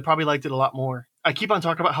 I'd have probably liked it a lot more. I keep on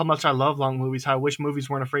talking about how much I love long movies, how I wish movies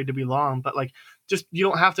weren't afraid to be long, but just you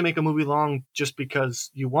don't have to make a movie long just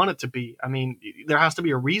because you want it to be. I mean, there has to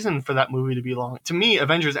be a reason for that movie to be long. To me,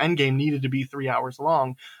 Avengers Endgame needed to be 3 hours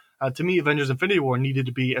long. To me, Avengers Infinity War needed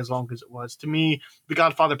to be as long as it was. To me, The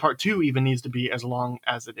Godfather Part 2 even needs to be as long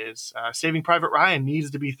as it is. Saving Private Ryan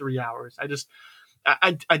needs to be 3 hours.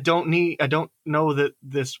 I don't know that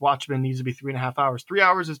this Watchmen needs to be 3.5 hours. 3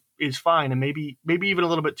 hours is fine, and maybe even a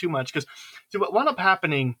little bit too much. Because what wound up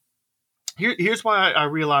happening here's why I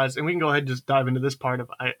realized, and we can go ahead and just dive into this part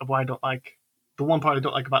of why I don't like the one part I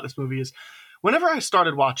don't like about this movie is whenever I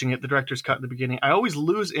started watching it, the director's cut at the beginning, I always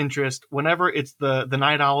lose interest whenever it's the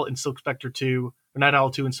Night Owl and Silk Spectre 2, or Night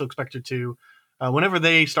Owl 2 and Silk Spectre 2. Whenever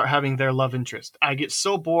they start having their love interest, I get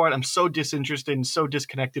so bored. I'm so disinterested and so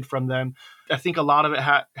disconnected from them. I think a lot of it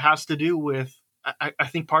has to do with, I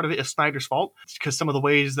think part of it is Snyder's fault because some of the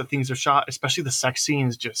ways that things are shot, especially the sex scene,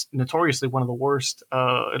 is just notoriously one of the worst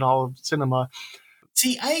in all of cinema.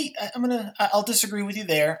 See, I'll disagree with you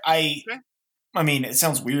there. I mean, it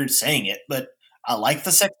sounds weird saying it, but I like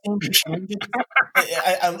the sex scene.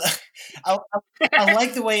 I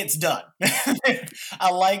like the way it's done. I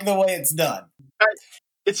like the way it's done.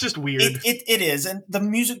 It's just weird. It is, and the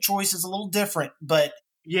music choice is a little different, but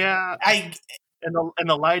yeah, and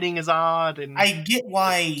the lighting is odd, and I get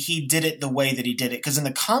why he did it the way that he did it. Because in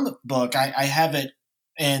the comic book, I have it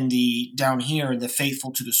in the down here, the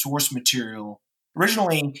faithful to the source material.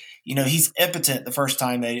 Originally, he's impotent the first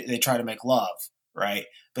time they try to make love, right?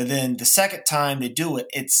 But then the second time they do it,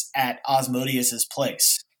 it's at Asmodeus's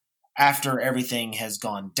place after everything has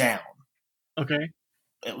gone down. Okay.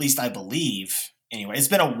 At least I believe. Anyway, it's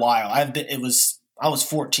been a while. I was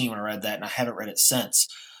 14 when I read that, and I haven't read it since.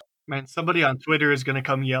 Man, somebody on Twitter is going to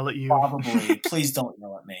come yell at you. Probably. Please don't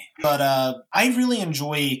yell at me. But I really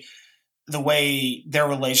enjoy the way their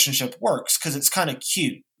relationship works because it's kind of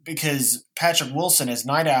cute. Because Patrick Wilson as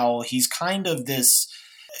Night Owl, he's kind of this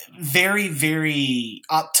very, very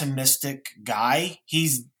optimistic guy.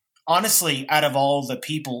 He's honestly, out of all the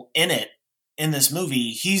people in this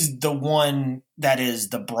movie, he's the one that is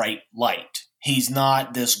the bright light. He's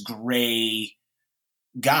not this gray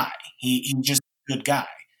guy. He's just a good guy.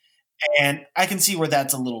 And I can see where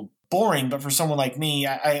that's a little boring, but for someone like me,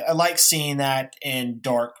 I like seeing that in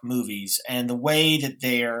dark movies. And the way that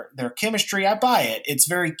their chemistry, I buy it. It's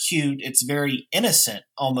very cute. It's very innocent,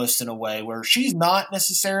 almost in a way, where she's not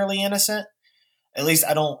necessarily innocent. At least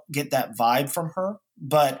I don't get that vibe from her.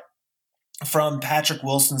 But from Patrick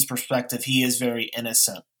Wilson's perspective, he is very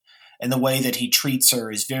innocent. And the way that he treats her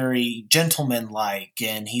is very gentlemanlike,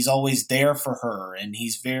 and he's always there for her, and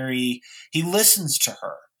he listens to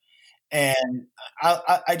her. And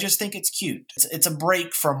I just think it's cute. It's a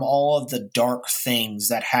break from all of the dark things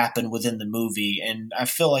that happen within the movie, and I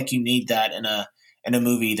feel like you need that in a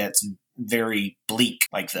movie that's very bleak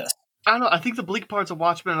like this. I don't know. I think the bleak parts of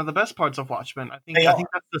Watchmen are the best parts of Watchmen. I think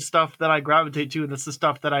that's the stuff that I gravitate to, and that's the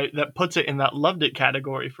stuff that puts it in that loved it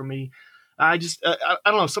category for me. I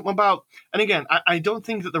don't know, something about, and again, I don't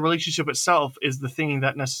think that the relationship itself is the thing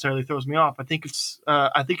that necessarily throws me off. I think it's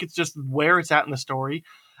just where it's at in the story.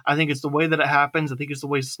 I think it's the way that it happens. I think it's the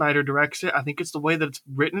way Snyder directs it. I think it's the way that it's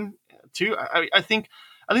written too. I think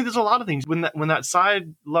there's a lot of things when that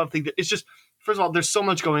side love thing that it's just First of all, there's so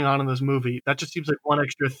much going on in this movie. That just seems like one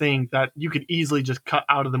extra thing that you could easily just cut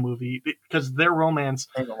out of the movie because their romance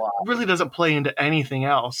There's a lot. really doesn't play into anything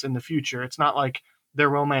else in the future. It's not like their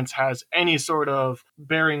romance has any sort of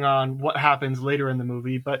bearing on what happens later in the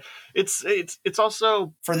movie, but it's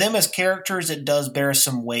also For them as characters, it does bear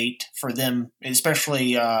some weight for them,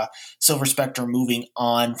 especially Silver Spectre moving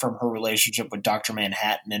on from her relationship with Dr.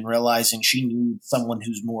 Manhattan and realizing she needs someone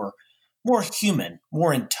who's more human,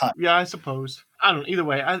 more in touch. yeah, I suppose. I don't know. Either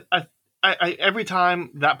way, I every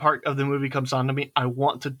time that part of the movie comes on to me, I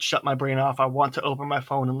want to shut my brain off. I want to open my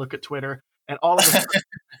phone and look at Twitter. And all of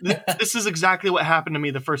this is exactly what happened to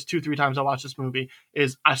me the first 2-3 times I watched this movie.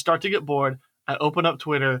 Is I start to get bored, I open up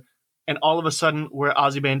Twitter, and all of a sudden, where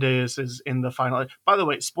Ozymandias is in the final. By the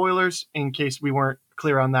way, spoilers in case we weren't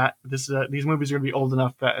clear on that. These movies are going to be old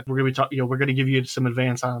enough that we're going to be we're going to give you some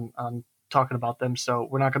advance on talking about them, so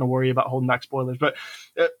we're not going to worry about holding back spoilers. But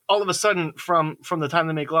all of a sudden, from the time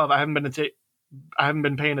they make love, I haven't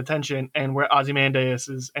been paying attention, and where Ozymandias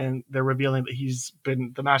is, and they're revealing that he's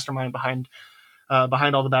been the mastermind behind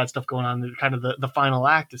all the bad stuff going on. Kind of the final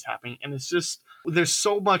act is happening, and it's just there's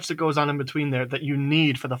so much that goes on in between there that you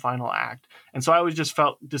need for the final act. And so I always just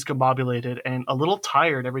felt discombobulated and a little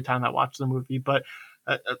tired every time I watched the movie. But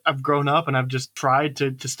I've grown up and I've just tried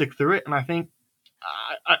to stick through it, and I think.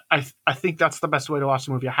 I think that's the best way to watch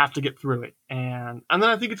the movie. I have to get through it, and then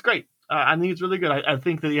I think it's great. I think it's really good. I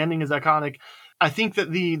think that the ending is iconic. I think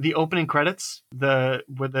that the opening credits,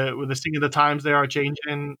 with the Sing of the Times they are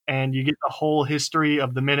changing, and you get the whole history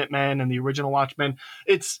of the Minutemen and the original Watchmen.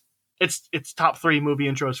 It's top 3 movie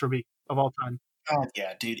intros for me of all time. Oh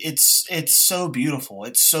yeah, dude, it's so beautiful.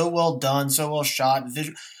 It's so well done, so well shot.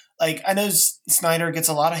 Like I know Snyder gets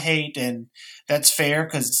a lot of hate, and that's fair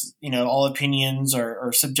because all opinions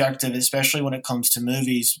are subjective, especially when it comes to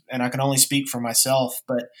movies. And I can only speak for myself,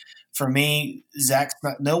 but for me,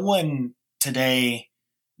 no one today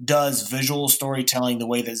does visual storytelling the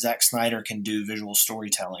way that Zack Snyder can do visual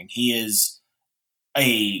storytelling. He is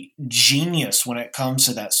a genius when it comes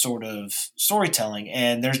to that sort of storytelling,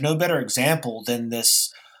 and there's no better example than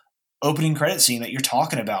this opening credit scene that you're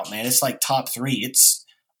talking about, man. It's like top 3.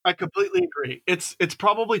 I completely agree. It's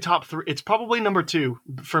probably top 3. It's probably number 2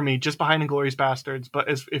 for me, just behind Inglourious Bastards. But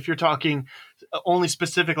if you're talking only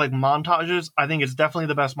specific like montages, I think it's definitely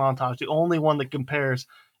the best montage. The only one that compares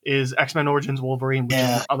is X-Men Origins Wolverine, which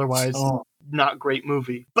is an otherwise not great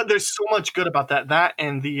movie. But there's so much good about that. That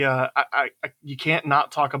and the you can't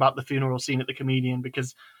not talk about the funeral scene at the Comedian,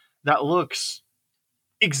 because that looks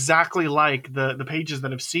exactly like the pages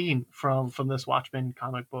that I've seen from this Watchmen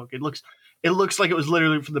comic book. It looks like it was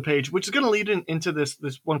literally from the page, which is going to lead into this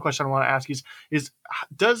one question I want to ask you is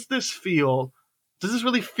does this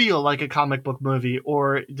really feel like a comic book movie,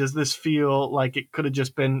 or does this feel like it could have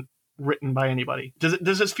just been written by anybody? Does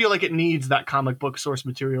this feel like it needs that comic book source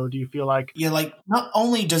material? Do you feel like not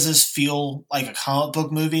only does this feel like a comic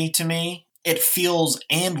book movie to me, it feels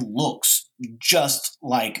and looks just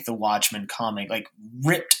like the Watchmen comic, like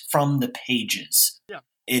ripped from the pages. Yeah.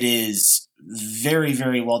 It is very,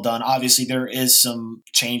 very well done. Obviously, there is some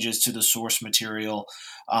changes to the source material.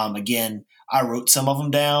 Again, I wrote some of them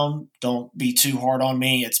down. Don't be too hard on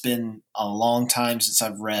me. It's been a long time since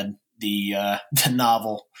I've read the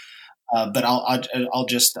novel, but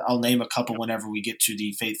I'll name a couple whenever we get to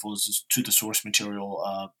the faithful to the source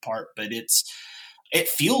material part. But it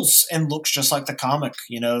feels and looks just like the comic.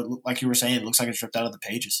 Like you were saying, it looks like it's ripped out of the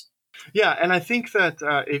pages. Yeah, and I think that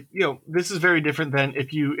this is very different than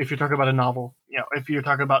if you're talking about a novel. If you're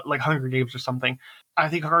talking about like Hunger Games or something. I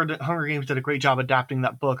think Hunger Games did a great job adapting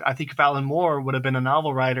that book. I think if Alan Moore would have been a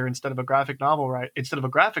novel writer instead of a graphic novel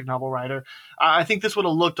writer, I think this would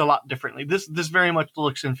have looked a lot differently. This very much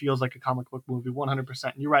looks and feels like a comic book movie,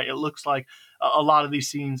 100%. You're right. It looks like a lot of these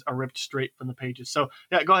scenes are ripped straight from the pages. So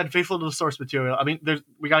yeah, go ahead. Faithful to the source material. I mean,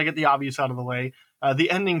 we got to get the obvious out of the way. The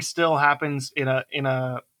ending still happens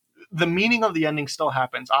the meaning of the ending still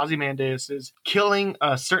happens. Ozymandias is killing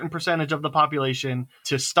a certain percentage of the population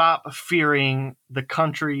to stop fearing other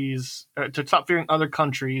countries, and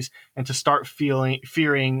to start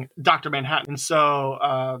fearing Dr. Manhattan. And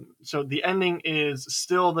so the ending is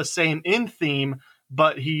still the same in theme,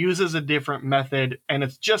 but he uses a different method, and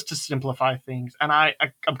it's just to simplify things. And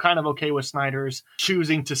I'm kind of okay with Snyder's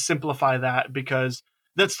choosing to simplify that, because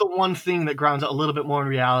that's the one thing that grounds it a little bit more in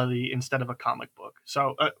reality instead of a comic book.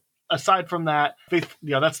 So aside from that,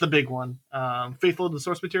 that's the big one. Faithful to the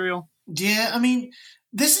source material? Yeah, I mean,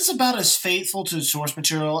 this is about as faithful to the source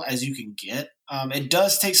material as you can get. It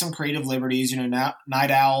does take some creative liberties,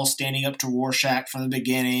 Night Owl standing up to Rorschach from the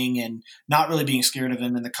beginning and not really being scared of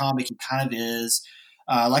him. In the comic, he kind of is.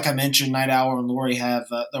 Like I mentioned, Night Owl and Lori have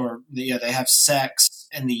they have sex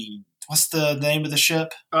in the what's the name of the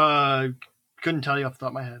ship? Couldn't tell you off the top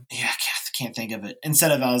of my head. Yeah, I can't think of it.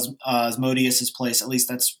 Instead of Asmodeus's place, at least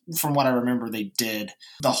that's from what I remember they did.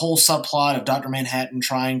 The whole subplot of Dr. Manhattan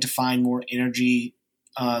trying to find more energy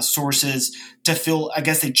sources to feel, I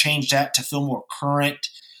guess they changed that to feel more current,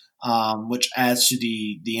 which adds to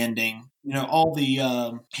the ending. All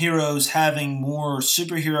the heroes having more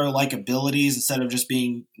superhero-like abilities instead of just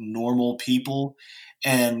being normal people.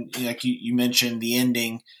 And like you mentioned, the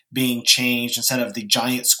ending being changed instead of the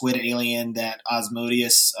giant squid alien that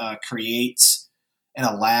Asmodeus creates in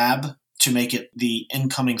a lab to make it the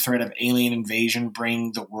incoming threat of alien invasion,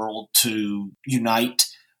 bring the world to unite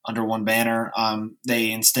under one banner.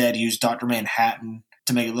 They instead used Dr. Manhattan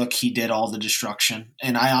to make it look he did all the destruction.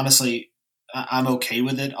 And I'm okay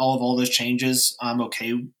with it. All those changes, I'm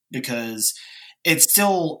okay because it's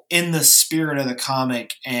still in the spirit of the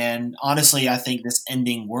comic. And honestly, I think this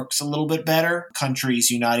ending works a little bit better. Countries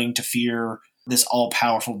uniting to fear this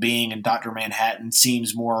all-powerful being, and Dr. Manhattan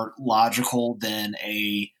seems more logical than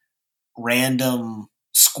a random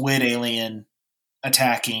squid alien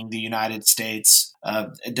attacking the United States.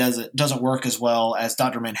 It doesn't work as well as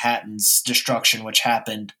Dr. Manhattan's destruction, which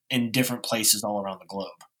happened in different places all around the globe.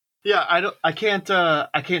 Yeah, I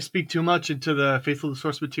can't speak too much into the faithful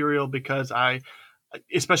source material because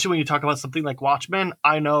especially when you talk about something like Watchmen,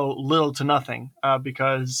 I know little to nothing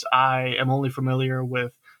because I am only familiar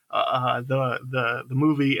with the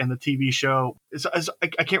movie and the TV show.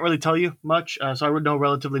 I can't really tell you much, so I would know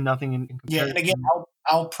relatively nothing in comparison. Yeah, and again,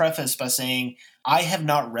 I'll preface by saying I have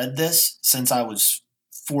not read this since I was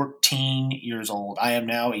 14 years old. I am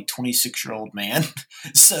now a 26-year-old man.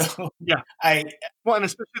 So yeah, and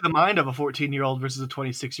especially the mind of a 14-year-old versus a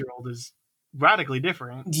 26-year-old is radically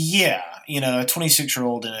different. Yeah, a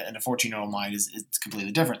 26-year-old and a 14-year-old mind is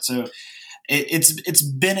completely different. So it's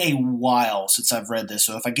been a while since I've read this.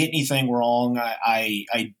 So if I get anything wrong,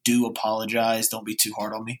 I do apologize. Don't be too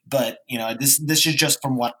hard on me. But this is just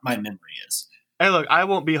from what my memory is. Hey, look, I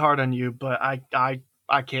won't be hard on you, but I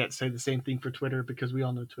can't say the same thing for Twitter because we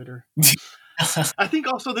all know Twitter. I think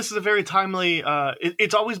also this is a very timely.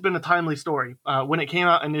 It's always been a timely story. When it came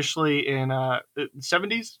out initially in the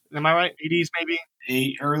 70s, am I right? 80s maybe.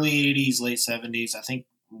 Early 80s, late 70s. I think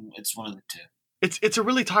it's one of the two. It's a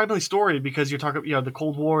really timely story because you're talking. The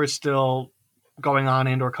Cold War is still going on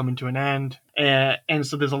and or coming to an end, and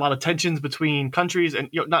so there's a lot of tensions between countries, and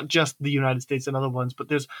not just the United States and other ones, but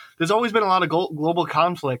there's always been a lot of global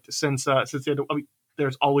conflict since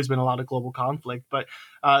there's always been a lot of global conflict, but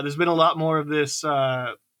there's been a lot more of this.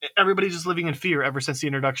 Everybody's just living in fear ever since the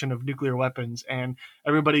introduction of nuclear weapons, and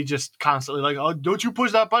everybody just constantly like, oh, don't you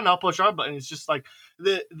push that button, I'll push our button. It's just like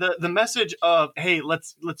the message of, hey,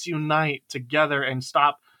 let's unite together and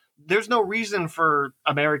stop. There's no reason for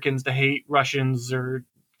Americans to hate Russians or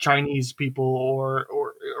Chinese people or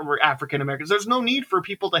African Americans. There's no need for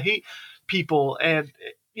people to hate people, and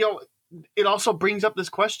it also brings up this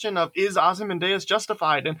question of, is Ozymandias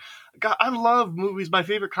justified? And God, I love movies. My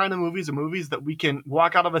favorite kind of movies are movies that we can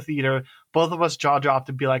walk out of a theater, both of us jaw dropped,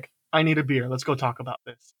 and be like, I need a beer. Let's go talk about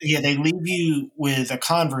this. Yeah, they leave you with a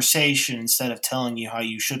conversation instead of telling you how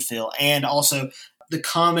you should feel. And also, the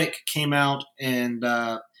comic came out in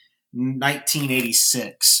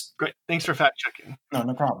 1986. Great. Thanks for fact checking.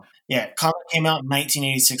 No problem. Yeah, comic came out in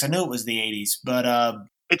 1986. I knew it was the 80s, but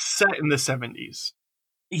it's set in the 70s.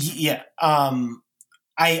 Yeah.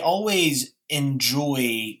 I always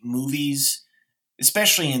enjoy movies,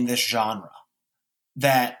 especially in this genre,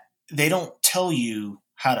 that they don't tell you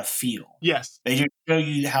how to feel. Yes. They just show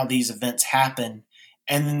you how these events happen,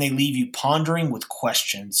 and then they leave you pondering with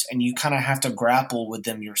questions, and you kind of have to grapple with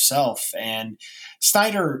them yourself. And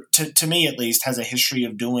Snyder, to me at least, has a history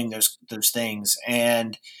of doing those things,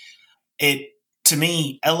 and it, to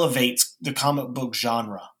me, elevates the comic book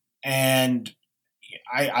genre. And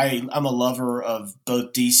I'm a lover of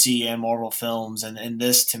both DC and Marvel films, and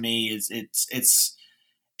this to me is it's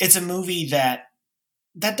a movie that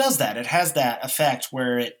does that. It has that effect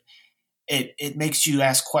where it makes you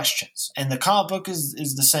ask questions, and the comic book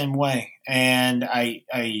is the same way. And I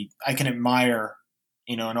can admire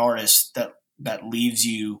an artist that leaves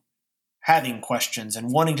you having questions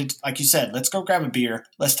and wanting to, like you said, let's go grab a beer,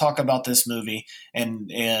 let's talk about this movie and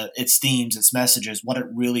its themes, its messages, what it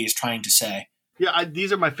really is trying to say. Yeah,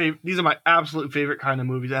 these are my favorite. These are my absolute favorite kind of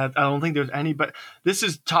movies. I don't think there's any, but this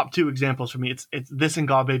is top two examples for me. It's this and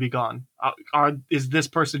God Baby Gone. Is this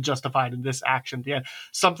person justified in this action? Yeah,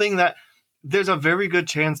 something that there's a very good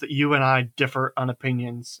chance that you and I differ on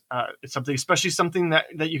opinions. It's something, especially something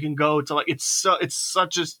that you can go to, like, it's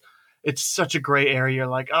such a it's such a gray area.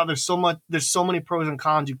 Like, oh, there's so many pros and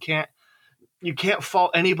cons. You can't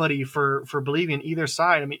fault anybody for believing either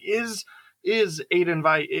side. I mean, is Agent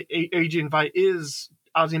Veidt, is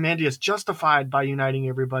Ozymandias justified by uniting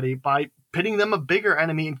everybody, by pitting them a bigger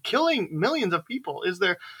enemy and killing millions of people? Is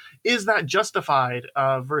that justified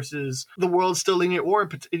versus the world still leaning at war,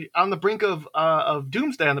 on the brink of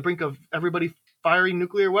doomsday, on the brink of everybody firing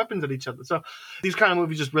nuclear weapons at each other? So these kind of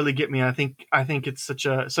movies just really get me. I think it's such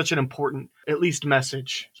an important, at least,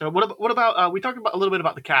 message. So what about we talked about a little bit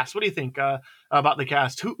about the cast. What do you think about the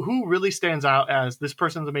cast? Who really stands out as this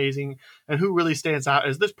person's amazing, and who really stands out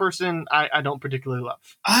as this person I don't particularly love?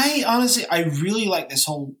 I really like this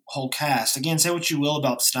whole cast. Again, say what you will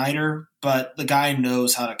about Snyder, but the guy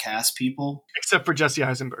knows how to cast people. Except for Jesse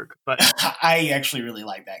Eisenberg. But I actually really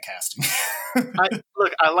like that casting.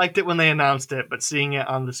 I liked it when they announced it, but seeing it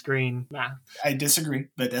on the screen, nah. I disagree,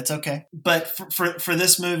 but that's okay. But for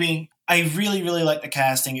this movie, I really, really like the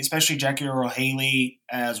casting, especially Jackie Earle Haley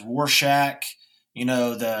as Rorschach. You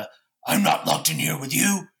know, I'm not locked in here with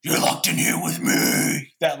you. You're locked in here with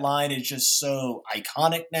me. That line is just so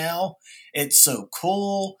iconic now. It's so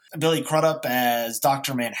cool. Billy Crudup as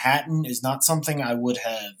Dr. Manhattan is not something I would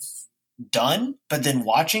have done. But then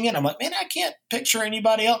watching it, I'm like, man, I can't picture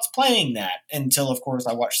anybody else playing that until, of course,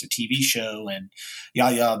 I watched the TV show, and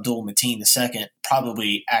Yahya Abdul-Mateen II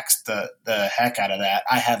probably acts the heck out of that.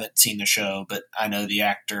 I haven't seen the show, but I know the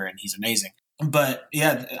actor, and he's amazing. But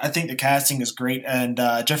yeah, I think the casting is great, and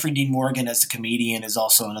Jeffrey Dean Morgan as the comedian is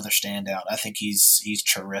also another standout. I think he's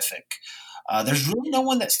terrific. There's really no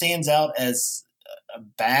one that stands out as a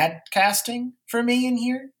bad casting for me in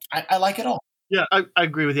here. I like it all. Yeah, I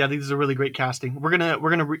agree with you. I think this is a really great casting. We're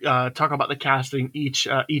gonna talk about the casting each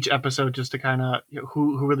episode, just to kind of, you know,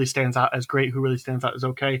 who really stands out as great, who really stands out as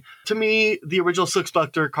okay. To me, the original Silk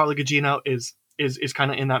Spectre, Carla Gugino, is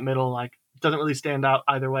kind of in that middle. Like, doesn't really stand out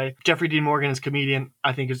either way. Jeffrey Dean Morgan as comedian,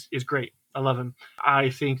 I think is great. I love him. I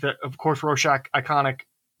think that, of course, Rorschach, iconic.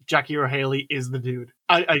 Jackie Earle Haley is the dude.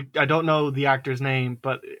 I don't know the actor's name,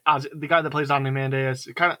 but the guy that plays Ozymandias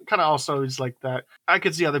kind of also is like that. I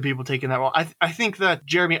could see other people taking that role. I think that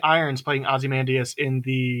Jeremy Irons playing Ozymandias in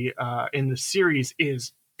the series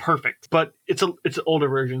is perfect, but it's an older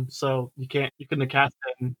version, so you couldn't have cast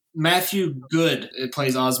him. Matthew Good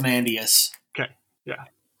plays Ozymandias. Okay, yeah.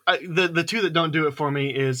 The two that don't do it for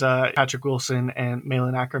me is Patrick Wilson and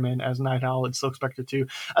Malin Ackerman as Night Owl and Silk Spectre 2.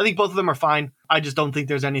 I think both of them are fine. I just don't think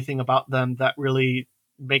there's anything about them that really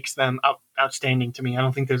makes them outstanding to me. I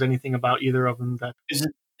don't think there's anything about either of them that...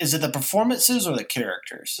 Is it the performances or the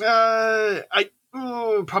characters?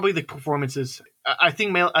 Probably the performances. I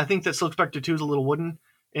think that Silk Spectre 2 is a little wooden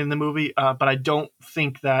in the movie, but I don't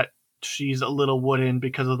think that she's a little wooden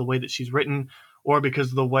because of the way that she's written, or because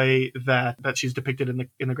of the way that she's depicted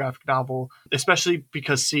in the graphic novel, especially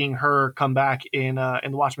because seeing her come back in the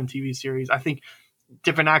Watchmen TV series. I think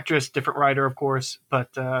different actress, different writer, of course, but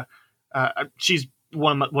she's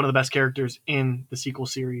one of the best characters in the sequel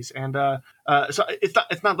series. And so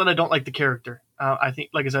it's not that I don't like the character. I think,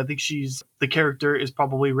 like I said, I think the character is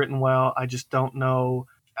probably written well. I just don't know.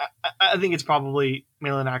 I think it's probably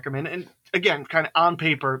Malin Ackerman. And again, kind of on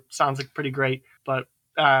paper, sounds like pretty great, but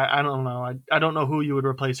I don't know. I don't know who you would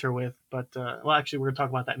replace her with, but well, actually, we're gonna talk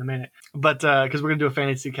about that in a minute. But because we're gonna do a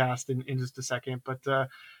fantasy cast in just a second. But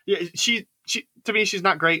yeah, she to me, she's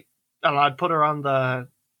not great. I don't know, I'd put her on the,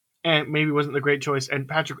 and maybe wasn't the great choice.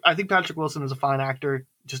 And I think Patrick Wilson is a fine actor,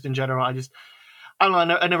 just in general. I don't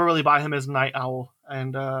know. I never really buy him as Night Owl,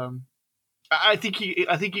 and I think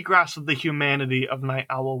he grasps the humanity of Night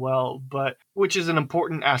Owl well, but which is an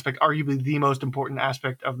important aspect, arguably the most important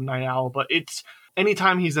aspect of Night Owl. But it's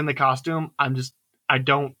anytime he's in the costume, I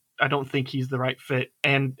don't think he's the right fit.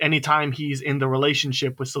 And anytime he's in the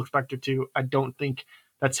relationship with Silk Spectre 2, I don't think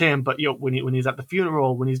that's him. But when he's at the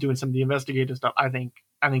funeral, when he's doing some of the investigative stuff, I think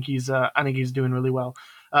he's doing really well.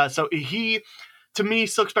 So to me,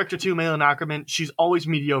 Silk Spectre 2, Malin Ackerman, she's always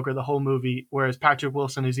mediocre the whole movie, whereas Patrick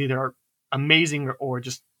Wilson is either amazing or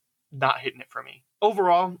just not hitting it for me.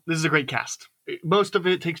 Overall, this is a great cast. Most of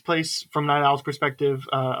it takes place from Night Owl's perspective.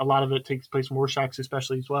 A lot of it takes place from Rorschach's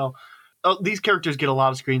especially as well. These characters get a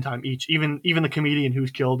lot of screen time each. Even the comedian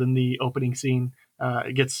who's killed in the opening scene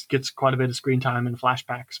gets quite a bit of screen time in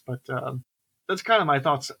flashbacks. But that's kind of my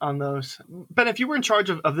thoughts on those. Ben, if you were in charge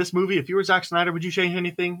of this movie, if you were Zack Snyder, would you change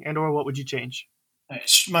anything, and or what would you change?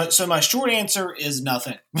 So my short answer is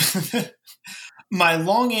nothing. My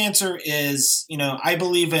long answer is, I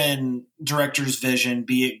believe in director's vision,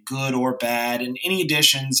 be it good or bad, and any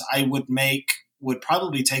additions I would make would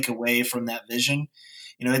probably take away from that vision.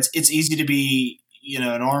 It's easy to be,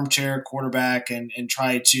 an armchair quarterback and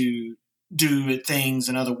try to do things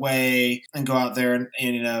another way and go out there and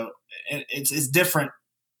it's different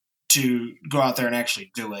to go out there and actually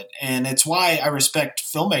do it. And it's why I respect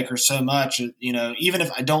filmmakers so much. Even if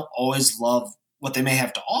I don't always love what they may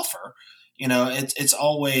have to offer, it's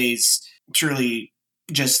always purely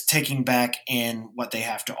just taking back in what they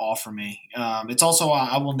have to offer me. It's also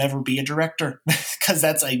I will never be a director because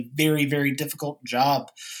that's a very, very difficult job.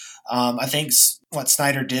 I think what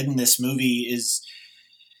Snyder did in this movie is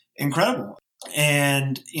incredible.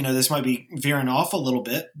 And, this might be veering off a little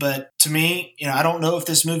bit, but to me, I don't know if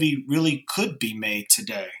this movie really could be made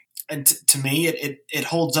today. And to me, it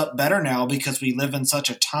holds up better now because we live in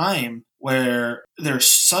such a time where there's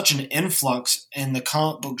such an influx in the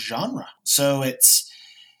comic book genre. So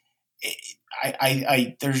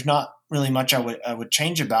there's not really much I would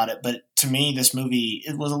change about it. But to me, this movie,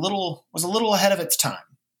 it was a little ahead of its time.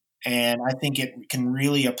 And I think it can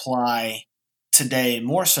really apply today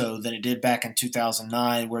more so than it did back in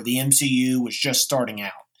 2009, where the MCU was just starting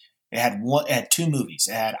out. It had two movies.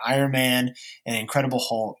 It had Iron Man and Incredible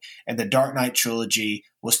Hulk, and the Dark Knight trilogy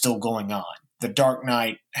was still going on. The Dark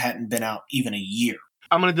Knight hadn't been out even a year.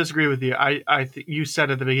 I'm going to disagree with you. You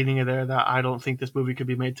said at the beginning of there that I don't think this movie could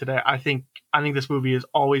be made today. I think this movie is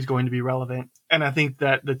always going to be relevant, and I think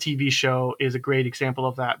that the TV show is a great example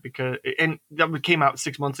of that and that came out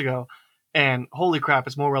 6 months ago, and holy crap,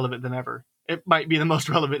 it's more relevant than ever. It might be the most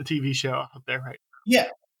relevant TV show out there right now. Yeah,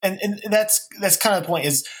 and that's kind of the point.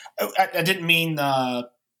 Is I didn't mean that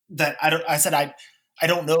I said I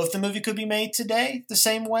don't know if the movie could be made today the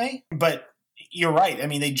same way, but you're right. I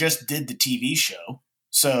mean, they just did the TV show,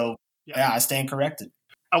 so yeah I stand corrected.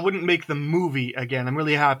 I wouldn't make the movie again. I'm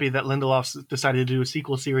really happy that Lindelof decided to do a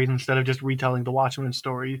sequel series instead of just retelling the Watchmen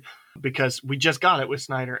story, because we just got it with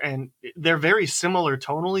Snyder, and they're very similar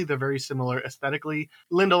tonally. They're very similar aesthetically.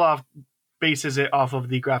 Lindelof bases it off of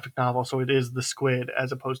the graphic novel, so it is the squid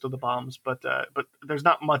as opposed to the bombs, but there's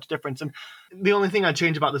not much difference. And the only thing I'd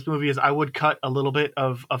change about this movie is I would cut a little bit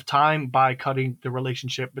of time by cutting the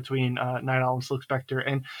relationship between Night Owl and Silk Spectre,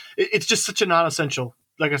 and it's just such a non-essential.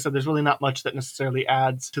 Like I said, there's really not much that necessarily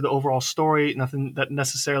adds to the overall story, nothing that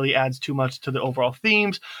necessarily adds too much to the overall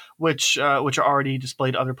themes, which are already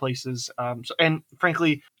displayed other places. And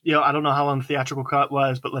frankly, I don't know how long the theatrical cut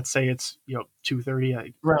was, but let's say it's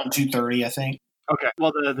 2:30. Around 2:30, I think. Okay.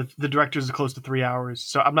 Well, the director's is close to 3 hours,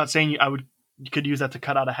 so I'm not saying you could use that to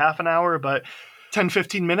cut out a half an hour, but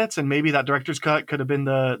 10-15 minutes, and maybe that director's cut could have been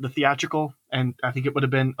the theatrical, and I think it would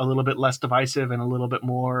have been a little bit less divisive and a little bit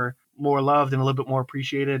more loved and a little bit more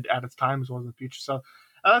appreciated at its time as well as in the future. So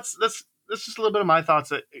that's just a little bit of my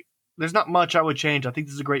thoughts. There's not much I would change. I think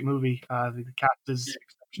this is a great movie. The cast is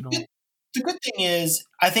exceptional. The good thing is,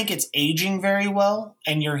 I think it's aging very well,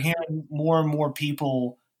 and you're hearing more and more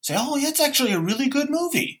people say, "Oh, it's actually a really good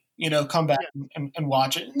movie." Come back and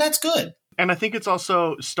watch it, and that's good. And I think it's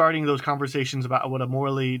also starting those conversations about what a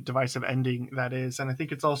morally divisive ending that is. And I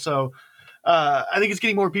think it's also, I think it's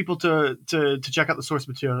getting more people to check out the source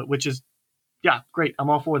material, which is, great. I'm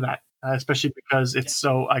all for that, especially because it's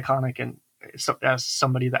so iconic and so, as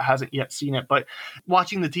somebody that hasn't yet seen it. But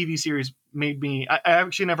watching the TV series made me, I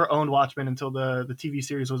actually never owned Watchmen until the TV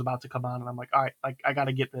series was about to come on. And I'm like, all right, I got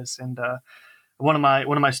to get this. And one of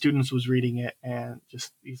my students was reading it and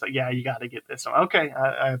he's like, yeah, you got to get this. So, okay,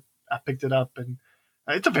 I picked it up, and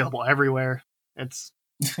it's available everywhere. It's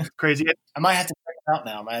crazy. I might have to check it out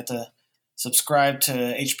now. I might have to subscribe to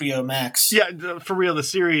HBO Max. Yeah, for real, the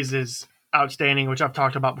series is outstanding, which I've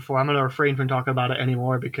talked about before. I'm going to refrain from talking about it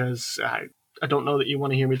anymore because I don't know that you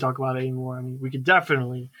want to hear me talk about it anymore. I mean, we could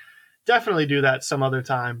definitely do that some other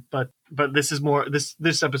time, but this is more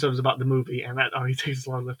this episode is about the movie, and that already takes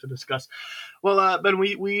long enough to discuss. Well, Ben,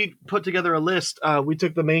 we put together a list. We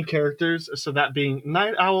took the main characters, so that being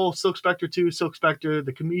Night Owl, Silk Spectre 2, Silk Spectre,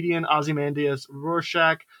 the comedian Ozymandias,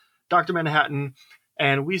 Rorschach, Dr. Manhattan,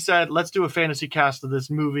 and we said let's do a fantasy cast of this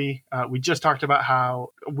movie. We just talked about how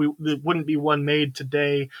there wouldn't be one made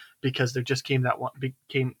today because there just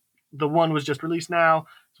the one was just released now,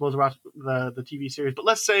 as well as the TV series. But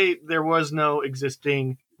let's say there was no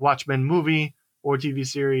existing Watchmen movie or TV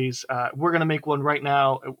series. We're going to make one right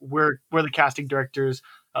now. We're the casting directors.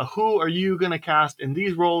 Who are you going to cast in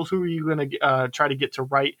these roles? Who are you going to try to get to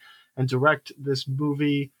write and direct this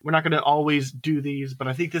movie? We're not going to always do these, but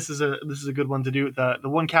I think this is a good one to do. The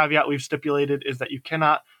one caveat we've stipulated is that you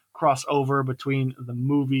cannot cross over between the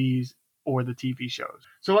movies or the TV shows.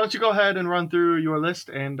 So why don't you go ahead and run through your list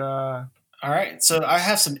and all right, so I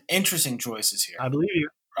have some interesting choices here. I believe you.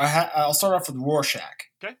 I'll start off with Rorschach.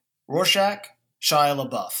 Okay. Rorschach, Shia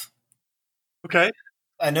LaBeouf. Okay.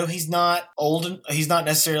 I know he's not old. He's not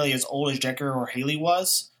necessarily as old as Deckard or Haley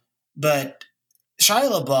was, but Shia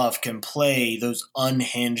LaBeouf can play those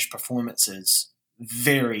unhinged performances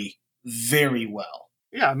very, very well.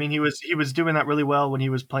 Yeah, I mean he was doing that really well when he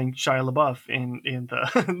was playing Shia LaBeouf in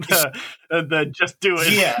the the Just Do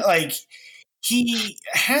It. Yeah, like he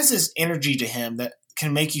has this energy to him that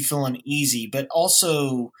can make you feel uneasy, but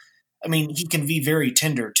also, I mean, he can be very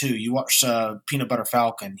tender too. You watch Peanut Butter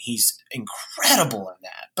Falcon; he's incredible in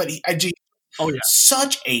that. But Oh yeah,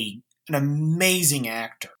 an amazing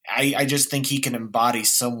actor. I just think he can embody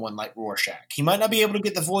someone like Rorschach. He might not be able to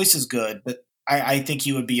get the voice as good, but I think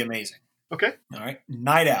he would be amazing. okay. All right,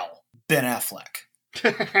 Night Owl, Ben Affleck.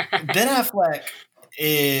 Ben Affleck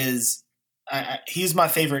is he's my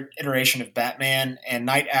favorite iteration of Batman, and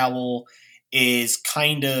Night Owl is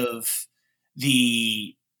kind of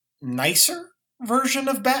the nicer version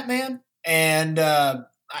of Batman, and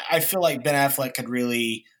I feel like Ben Affleck could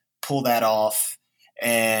really pull that off,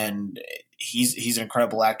 and he's an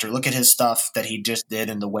incredible actor. Look at his stuff that he just did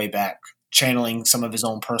in The Way Back, channeling some of his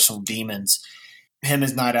own personal demons. Him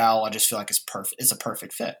as Night Owl, I just feel like it's perfect. It's a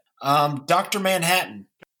perfect fit. Dr. Manhattan,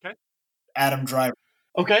 Okay. Adam Driver.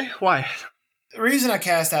 Okay, why? The reason I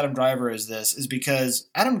cast Adam Driver as this is because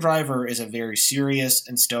Adam Driver is a very serious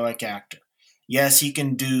and stoic actor. Yes, he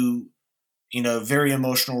can do, very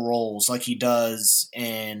emotional roles like he does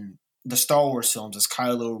in the Star Wars films as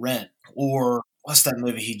Kylo Ren. Or what's that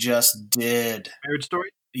movie he just did? Marriage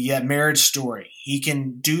Story? Yeah, Marriage Story. He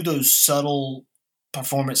can do those subtle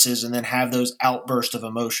performances and then have those outbursts of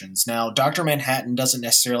emotions. Now, Dr. Manhattan doesn't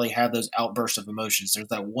necessarily have those outbursts of emotions. There's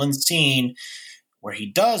that one scene where he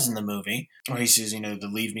does in the movie, where he says, the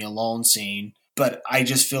leave me alone scene. But I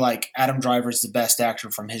just feel like Adam Driver is the best actor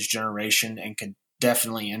from his generation and could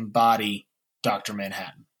definitely embody Dr.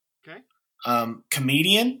 Manhattan. Okay.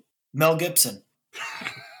 Comedian, Mel Gibson.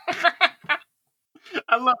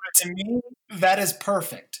 I love it. To me, that is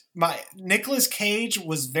perfect. Nicolas Cage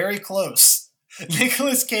was very close.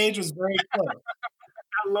 Nicolas Cage was very close.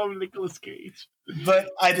 I love Nicolas Cage. But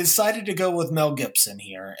I decided to go with Mel Gibson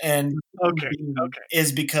here. And Okay.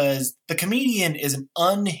 is because the comedian is an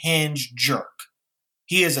unhinged jerk.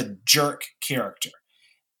 He is a jerk character.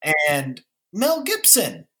 And Mel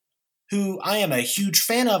Gibson, who I am a huge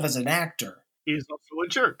fan of as an actor, he's also a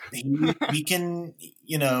jerk. he can,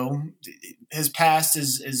 his past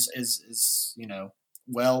is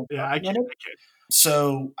well. Yeah, I get it.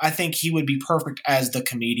 So I think he would be perfect as the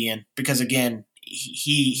comedian because, again,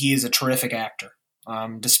 he is a terrific actor,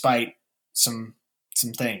 despite some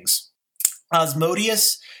things.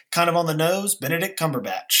 Osmodeus, kind of on the nose, Benedict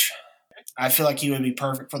Cumberbatch. I feel like he would be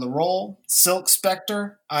perfect for the role. Silk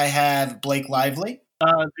Spectre, I have Blake Lively.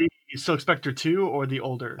 The Silk Spectre 2 or the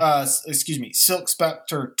older? Silk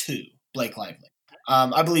Spectre 2, Blake Lively.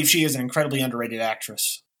 I believe she is an incredibly underrated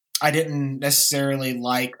actress. I didn't necessarily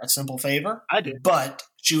like A Simple Favor. I did. But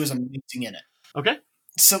she was amazing in it. Okay.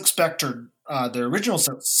 Silk Spectre, the original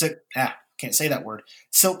can't say that word.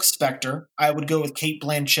 Silk Spectre, I would go with Cate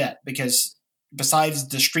Blanchett because besides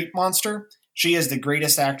The Street Monster, she is the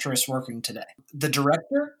greatest actress working today. The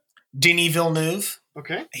director, Denis Villeneuve.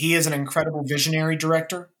 Okay. He is an incredible visionary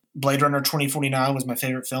director. Blade Runner 2049 was my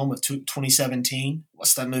favorite film of 2017.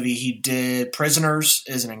 What's that movie he did? Prisoners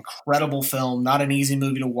is an incredible film. Not an easy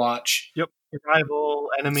movie to watch. Yep. Rival,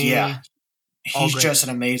 Enemy. Yeah. He's just an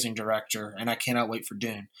amazing director, and I cannot wait for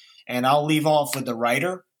Dune. And I'll leave off with the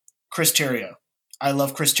writer, Chris Terrio. I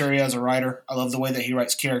love Chris Terrio as a writer. I love the way that he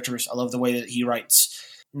writes characters. I love the way that he writes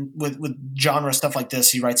with genre stuff like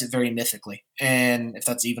this. He writes it very mythically, and if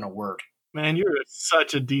that's even a word. Man, you're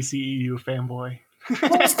such a DCEU fanboy.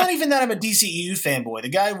 Well, it's not even that I'm a DCEU fanboy. The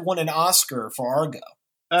guy won an Oscar for Argo.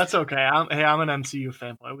 That's okay. I'm an MCU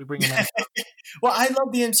fanboy. We bring it up. Well, I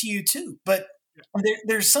love the MCU too, but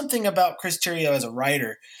there's something about Chris Terrio as a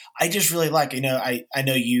writer I just really like. I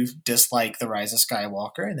know you dislike The Rise of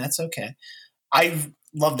Skywalker, and that's okay. I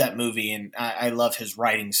love that movie, and I love his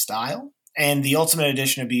writing style. And the Ultimate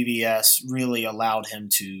Edition of BVS really allowed him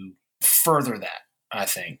to further that, I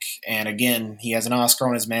think. And again, he has an Oscar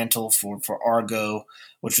on his mantle for Argo,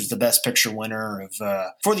 which was the Best Picture winner of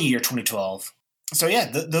for the year 2012. So yeah,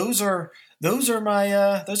 those are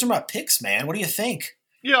my picks, man. What do you think?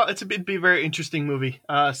 Yeah, it'd be a very interesting movie.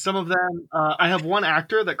 Some of them, I have one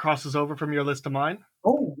actor that crosses over from your list of mine.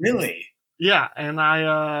 Oh, really? Yeah, and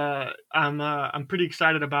I'm pretty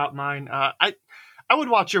excited about mine. I would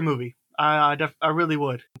watch your movie. I really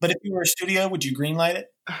would. But if you were a studio, would you greenlight it?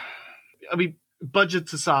 I mean,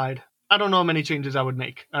 budgets aside, I don't know how many changes I would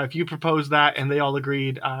make. If you proposed that and they all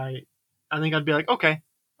agreed, I think I'd be like, okay,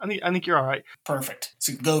 I think you're all right. Perfect. It's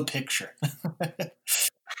a go picture.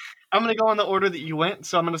 I'm going to go in the order that you went.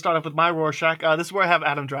 So I'm going to start off with my Rorschach. This is where I have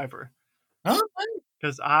Adam Driver. Huh?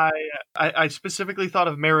 Because I specifically thought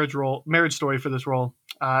of Marriage Story for this role,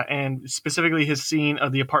 and specifically his scene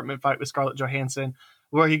of the apartment fight with Scarlett Johansson,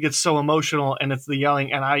 where he gets so emotional and it's the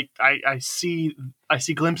yelling, and I see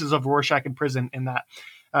glimpses of Rorschach in prison in that.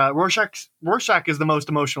 Rorschach is the most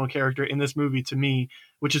emotional character in this movie to me,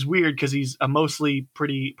 which is weird because he's a mostly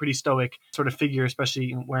pretty stoic sort of figure,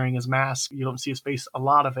 especially wearing his mask. You don't see his face a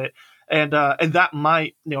lot of it, and that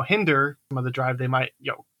might hinder some of the drive. They might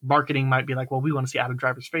marketing might be like, well, we want to see Adam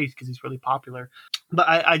Driver's face because he's really popular. But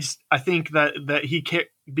I think that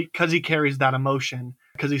because he carries that emotion,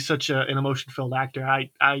 because he's such an emotion filled actor. I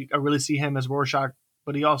really see him as Rorschach,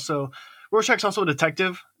 but Rorschach's also a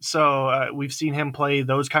detective, so we've seen him play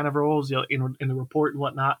those kind of roles in the Report and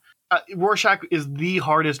whatnot. Rorschach is the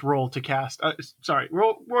hardest role to cast.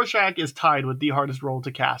 Rorschach is tied with the hardest role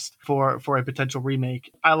to cast for a potential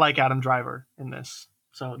remake. I like Adam Driver in this.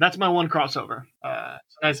 So that's my one crossover.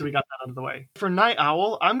 It's nice that we got that out of the way. For Night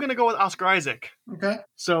Owl, I'm going to go with Oscar Isaac. Okay.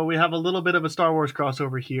 So we have a little bit of a Star Wars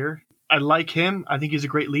crossover here. I like him. I think he's a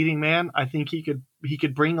great leading man. I think he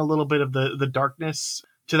could bring a little bit of the darkness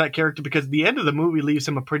to that character, because the end of the movie leaves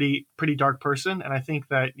him a pretty dark person, and I think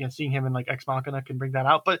that seeing him in like Ex Machina can bring that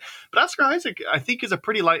out. But Oscar Isaac, I think, is a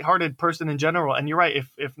pretty lighthearted person in general. And you're right,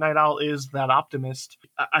 if Night Owl is that optimist,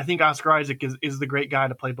 I think Oscar Isaac is the great guy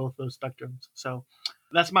to play both those spectrums. So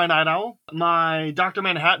that's my Night Owl. My Dr.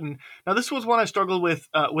 Manhattan. Now, this was one I struggled with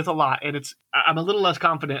a lot, and I'm a little less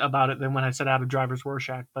confident about it than when I said Adam Driver's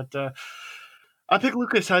Rorschach. But I picked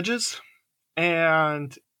Lucas Hedges,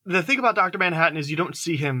 and the thing about Dr. Manhattan is you don't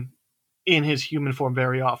see him in his human form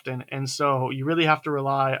very often, and so you really have to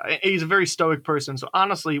rely. He's a very stoic person, so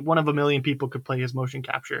honestly, one of a million people could play his motion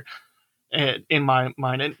capture, in my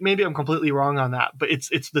mind. And maybe I'm completely wrong on that, but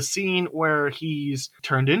it's the scene where he's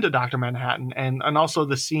turned into Dr. Manhattan, and also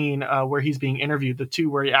the scene where he's being interviewed, the two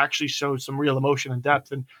where he actually shows some real emotion and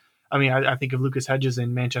depth. And I mean, I think of Lucas Hedges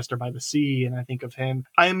in Manchester by the Sea, and I think of him.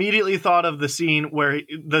 I immediately thought of the scene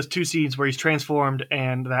those two scenes where he's transformed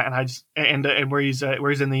and where he's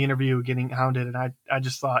in the interview getting hounded, and I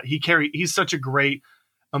just thought he's such a great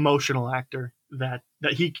emotional actor that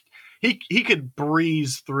he could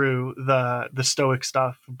breeze through the stoic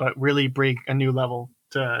stuff, but really bring a new level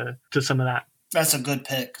to some of that. That's a good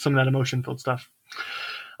pick. Some of that emotion filled stuff.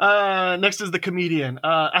 Next is the comedian.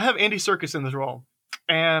 I have Andy Serkis in this role.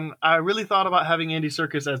 And I really thought about having Andy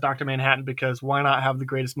Serkis as Dr. Manhattan, because why not have the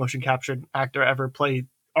greatest motion captured actor ever play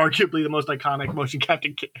arguably the most iconic motion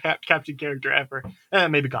captured character ever?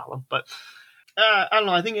 Maybe Gollum, but I don't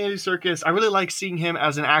know. I think Andy Serkis, I really like seeing him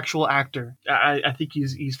as an actual actor. I think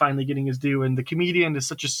he's finally getting his due, and the comedian is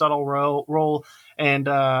such a subtle role, and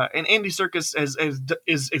Andy Serkis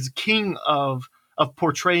is king of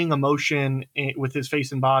portraying emotion with his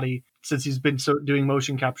face and body, since he's been doing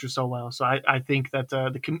motion capture so well. So I think that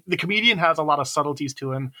the comedian has a lot of subtleties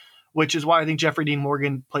to him, which is why I think Jeffrey Dean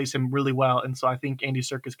Morgan plays him really well. And so I think Andy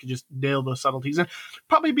Serkis could just nail those subtleties and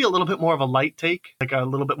probably be a little bit more of a light take, like a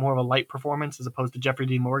little bit more of a light performance, as opposed to Jeffrey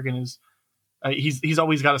Dean Morgan is. He's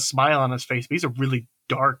always got a smile on his face, but he's a really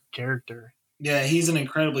dark character. Yeah, he's an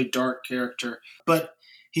incredibly dark character, but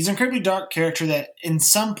he's an incredibly dark character that in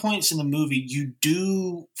some points in the movie you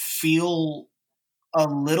do feel a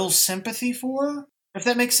little sympathy for, if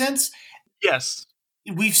that makes sense. Yes.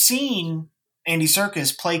 We've seen Andy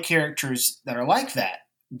Serkis play characters that are like that.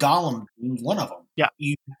 Gollum being one of them. Yeah.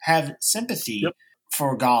 You have sympathy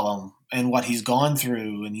for Gollum and what he's gone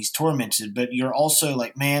through, and he's tormented, but you're also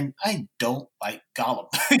like, man, I don't like Gollum.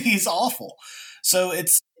 He's awful. So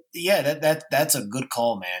that's a good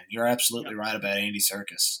call, man. You're absolutely right about Andy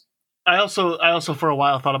Serkis. I also for a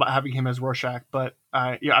while thought about having him as Rorschach, but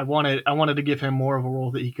I wanted to give him more of a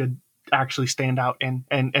role that he could actually stand out and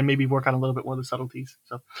maybe work on a little bit more of the subtleties.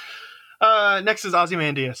 So next is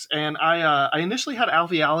Ozymandias, and I initially had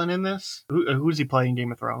Alfie Allen in this. Who's he playing in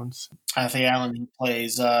Game of Thrones? Alfie Allen, he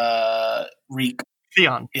plays Reek.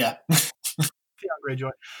 Theon. Yeah. Theon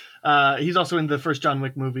Greyjoy. He's also in the first John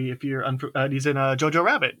Wick movie. If you're he's in Jojo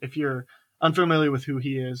Rabbit. If you're unfamiliar with who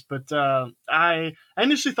he is, but I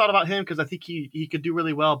initially thought about him because I think he could do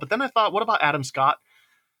really well. But then I thought, what about Adam Scott?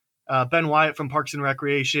 Ben Wyatt from Parks and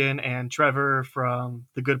Recreation and Trevor from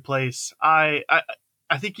The Good Place. I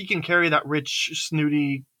think he can carry that rich,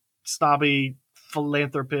 snooty, snobby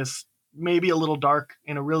philanthropist, maybe a little dark,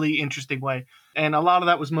 in a really interesting way. And a lot of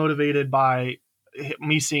that was motivated by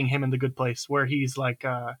me seeing him in The Good Place, where he's like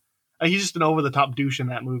he's just an over the top douche in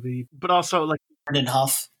that movie, but also like Brendan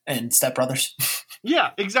Huff and Step Brothers. Yeah,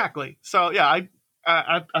 exactly. So yeah,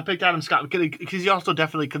 I picked Adam Scott because he also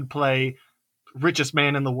definitely could play richest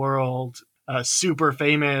man in the world, super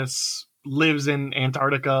famous, lives in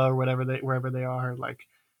Antarctica or wherever they are, like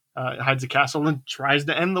hides a castle and tries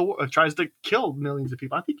to end the war, tries to kill millions of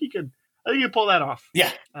people. I think he could pull that off.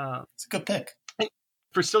 Yeah, Uh, it's a good pick.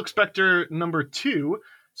 for Silk Spectre number 2,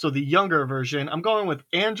 so the younger version, I'm going with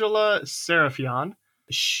Angela Serafian.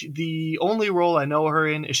 The only role I know her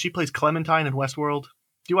in is she plays Clementine in Westworld. Do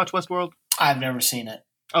you watch Westworld? I've never seen it.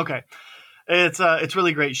 Okay. It's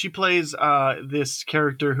really great. She plays this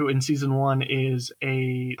character who in season 1 is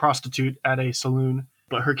a prostitute at a saloon,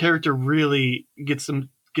 but her character really gets some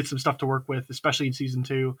stuff to work with, especially in season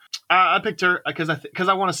 2. I picked her because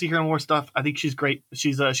I want to see her in more stuff. I think she's great.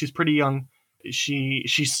 She's pretty young. She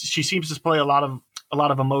seems to display a lot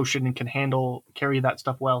of emotion and can carry that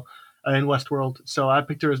stuff well in Westworld. So I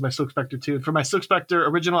picked her as my Silk Spectre too. And for my Silk Spectre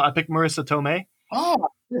original, I picked Marissa Tomei. Oh,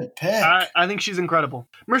 good pick. I think she's incredible.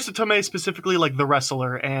 Marissa Tomei specifically, like The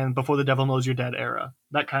Wrestler and Before the Devil Knows You're Dead era.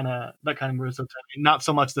 That kind of Marissa Tomei. Not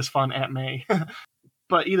so much this fun Aunt May.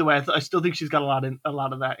 But either way, I still think she's got a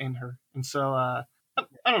lot of that in her. And so I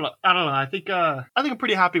don't know. I think I'm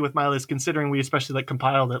pretty happy with my list, considering we especially like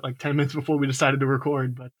compiled it like 10 minutes before we decided to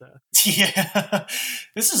record. But yeah,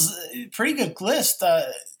 this is a pretty good list.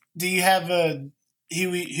 Do you have who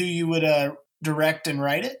you would direct and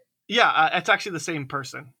write it? Yeah, it's actually the same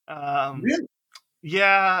person. Really?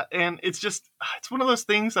 Yeah, and it's one of those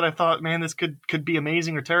things that I thought, man, this could be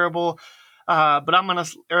amazing or terrible. But I'm gonna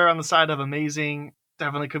err on the side of amazing.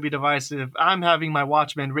 Definitely could be divisive. I'm having my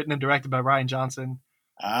Watchmen written and directed by Rian Johnson.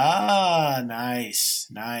 Ah, nice.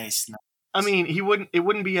 I mean, it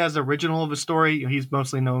wouldn't be as original of a story. You know, he's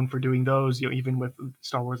mostly known for doing those, even with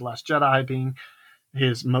Star Wars: Last Jedi being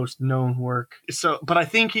his most known work. So, but I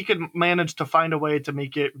think he could manage to find a way to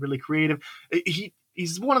make it really creative.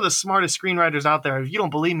 He's one of the smartest screenwriters out there. If you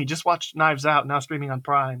don't believe me, just watch Knives Out, now streaming on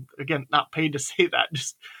Prime. Again, not paid to say that.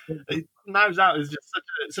 Just Knives Out is just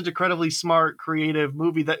such a incredibly smart, creative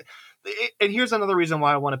movie that. And here's another reason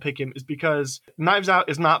why I want to pick him is because Knives Out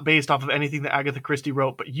is not based off of anything that Agatha Christie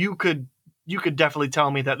wrote, but you could definitely tell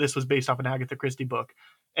me that this was based off an Agatha Christie book.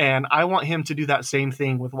 And I want him to do that same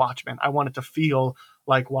thing with Watchmen. I want it to feel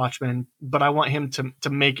like Watchmen, but I want him to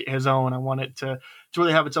make it his own. I want it to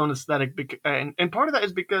really have its own aesthetic. And part of that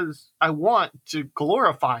is because I want to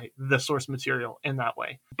glorify the source material in that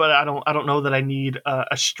way. But I don't know that I need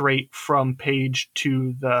a straight from page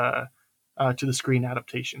to the screen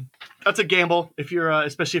adaptation. That's a gamble if you're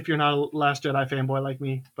especially if you're not a Last Jedi fanboy like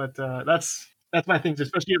me. But that's my things,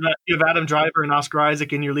 especially if you have Adam Driver and Oscar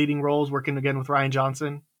Isaac in your leading roles, working again with Rian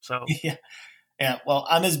Johnson. So yeah. Well,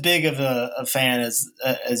 I'm as big of a fan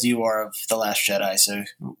as you are of The Last Jedi, so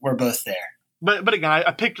we're both there. But again,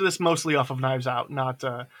 I picked this mostly off of Knives Out, not.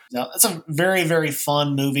 No, it's a very, very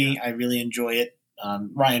fun movie. I really enjoy it.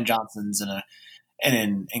 Rian Johnson's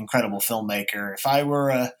an incredible filmmaker. If I were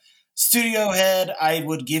a studio head, I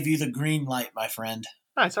would give you the green light, my friend.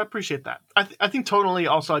 Nice, I appreciate that. I think tonally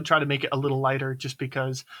also I'd try to make it a little lighter, just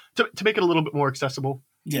because to make it a little bit more accessible.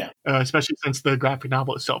 Yeah, especially since the graphic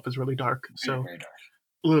novel itself is really dark. So very dark.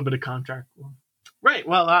 A little bit of contract. Right.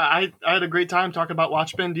 Well, I had a great time talking about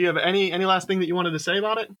Watchmen. Do you have any last thing that you wanted to say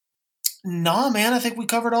about it? No, man. I think we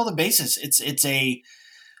covered all the bases. It's a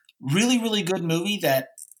really, really good movie that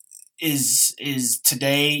is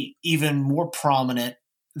today even more prominent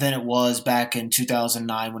than it was back in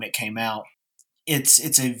 2009 when it came out.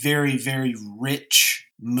 It's a very, very rich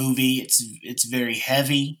movie. It's very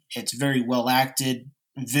heavy. It's very well acted.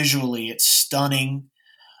 Visually, it's stunning.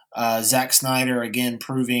 Zack Snyder again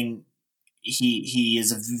proving he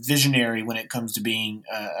is a visionary when it comes to being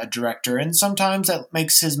a director, and sometimes that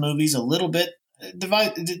makes his movies a little bit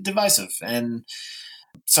divisive. And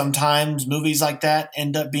sometimes movies like that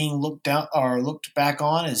end up being looked back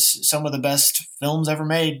on as some of the best films ever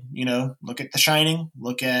made. You know, look at The Shining.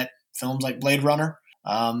 Look at films like Blade Runner.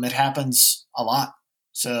 It happens a lot.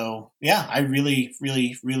 So yeah, I really,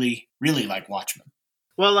 really, really, really like Watchmen.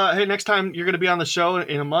 Well, hey, next time you're going to be on the show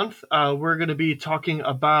in a month, we're going to be talking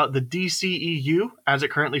about the DCEU as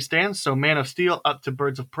it currently stands. So Man of Steel up to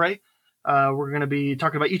Birds of Prey. We're going to be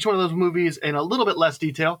talking about each one of those movies in a little bit less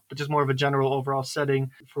detail, but just more of a general overall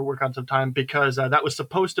setting for work on some time, because that was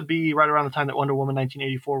supposed to be right around the time that Wonder Woman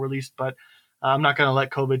 1984 released, but I'm not going to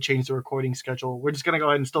let COVID change the recording schedule. We're just going to go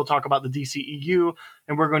ahead and still talk about the DCEU,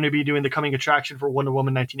 and we're going to be doing the coming attraction for Wonder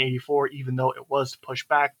Woman 1984, even though it was pushed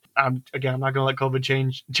back. I'm not going to let COVID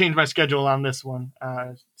change my schedule on this one,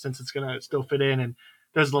 since it's going to still fit in, and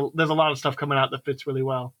there's a lot of stuff coming out that fits really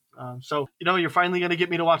well. So, you're finally going to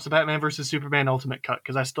get me to watch the Batman vs. Superman Ultimate Cut,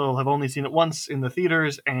 because I still have only seen it once in the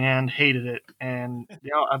theaters and hated it. And,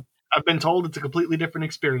 I've been told it's a completely different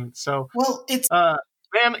experience. So, Well, it's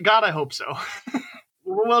man, God, I hope so.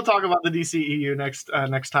 We'll talk about the DCEU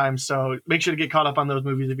next time, so make sure to get caught up on those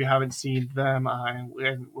movies if you haven't seen them. And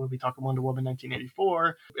we'll be talking Wonder Woman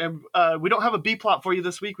 1984. And we don't have a B plot for you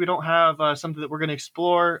this week. We don't have something that we're going to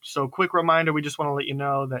explore. So, quick reminder: we just want to let you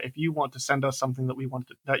know that if you want to send us something that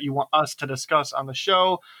you want us to discuss on the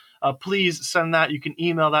show, please send that. You can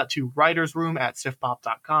email that to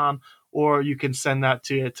writersroom@sifpop.com, or you can send that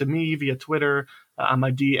to me via Twitter on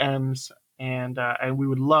my DMs. And we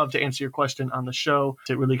would love to answer your question on the show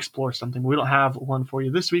to really explore something. We don't have one for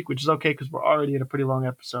you this week, which is okay because we're already in a pretty long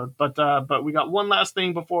episode. But we got one last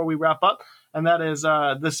thing before we wrap up, and that is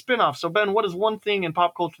the spinoff. So, Ben, what is one thing in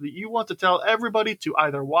pop culture that you want to tell everybody to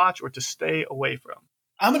either watch or to stay away from?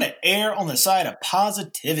 I'm going to err on the side of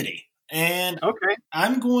positivity. And okay,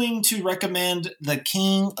 I'm going to recommend The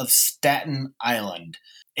King of Staten Island.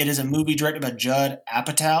 It is a movie directed by Judd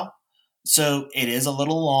Apatow. So it is a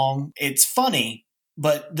little long. It's funny,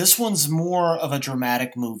 but this one's more of a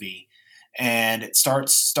dramatic movie. And it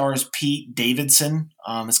stars Pete Davidson.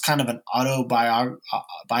 It's kind of an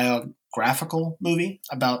autobiographical movie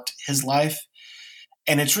about his life.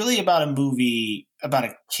 And it's really about a movie about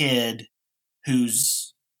a kid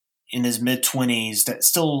who's in his mid-20s that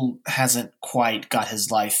still hasn't quite got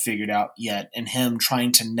his life figured out yet, and him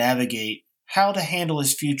trying to navigate how to handle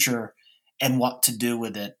his future and what to do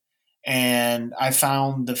with it. And I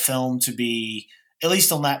found the film to be, at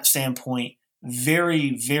least on that standpoint,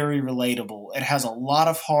 very, very relatable. It has a lot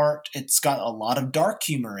of heart. It's got a lot of dark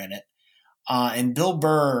humor in it. And Bill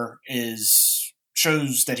Burr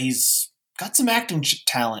shows that he's got some acting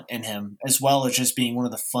talent in him, as well as just being one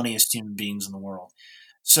of the funniest human beings in the world.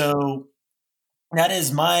 So that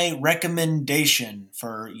is my recommendation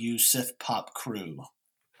for you Sif Pop crew.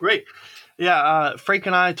 Great. Yeah, Frank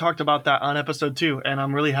and I talked about that on episode 2, and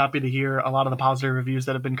I'm really happy to hear a lot of the positive reviews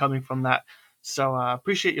that have been coming from that. So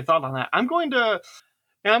appreciate your thought on that. I'm going to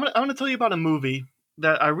tell you about a movie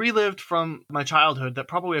that I relived from my childhood that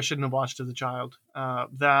probably I shouldn't have watched as a child.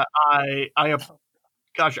 That I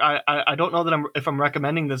don't know that if I'm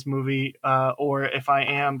recommending this movie or if I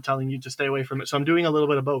am telling you to stay away from it. So I'm doing a little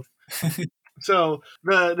bit of both. So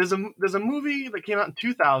there's a movie that came out in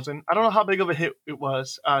 2000. I don't know how big of a hit it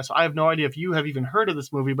was. So I have no idea if you have even heard of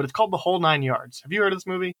this movie, but it's called The Whole Nine Yards. Have you heard of this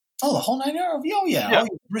movie? Oh, The Whole Nine Yards? Oh, yeah. Oh,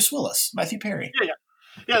 Bruce Willis, Matthew Perry.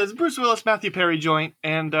 Yeah, there's a Bruce Willis, Matthew Perry joint,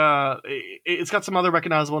 and it's got some other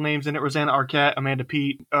recognizable names in it. Rosanna Arquette, Amanda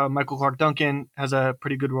Peet, Michael Clark Duncan has a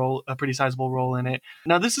pretty good role, a pretty sizable role in it.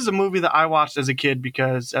 Now, this is a movie that I watched as a kid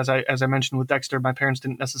because, as I mentioned with Dexter, my parents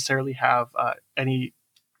didn't necessarily have any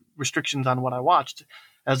restrictions on what I watched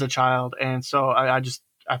as a child, and so I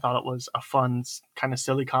thought it was a fun, kind of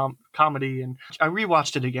silly comedy, and I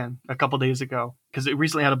rewatched it again a couple days ago because it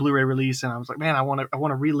recently had a Blu-ray release, and I was like, man, I want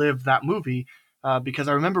to relive that movie because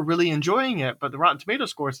I remember really enjoying it. But the Rotten Tomato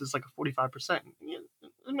score is like a 45%,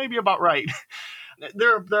 maybe about right.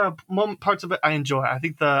 There are parts of it I enjoy. I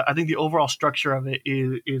think the overall structure of it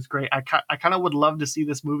is great. I kind of would love to see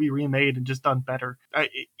this movie remade and just done better.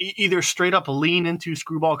 Either straight up lean into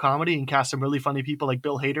screwball comedy and cast some really funny people like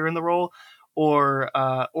Bill Hader in the role, or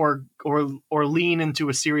lean into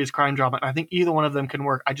a serious crime drama. And I think either one of them can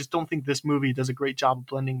work. I just don't think this movie does a great job of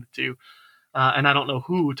blending the two, and I don't know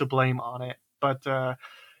who to blame on it. But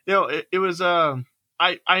it was.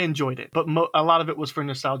 I enjoyed it, but a lot of it was for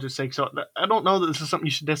nostalgia's sake. So I don't know that this is something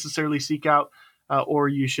you should necessarily seek out or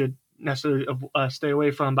you should necessarily stay away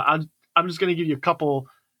from. But I'm just going to give you a couple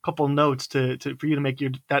notes for you to make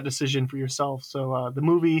that decision for yourself. So the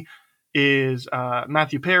movie is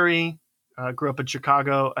Matthew Perry grew up in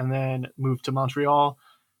Chicago and then moved to Montreal,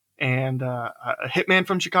 and a hitman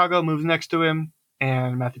from Chicago moves next to him,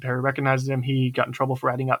 and Matthew Perry recognizes him. He got in trouble for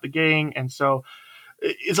ratting out the gang, and so.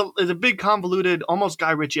 It's a big convoluted, almost Guy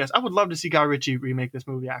Ritchie-esque. I would love to see Guy Ritchie remake this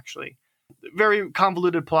movie, actually. Very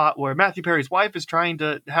convoluted plot where Matthew Perry's wife is trying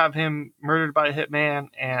to have him murdered by a hitman,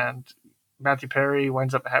 and Matthew Perry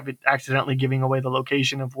winds up accidentally giving away the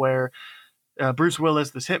location of where Bruce Willis,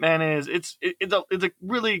 this hitman, is. It's a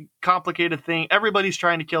really complicated thing. Everybody's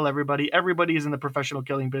trying to kill everybody. Everybody's in the professional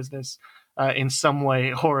killing business in some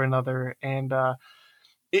way or another, and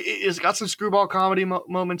it's got some screwball comedy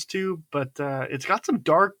moments too, but it's got some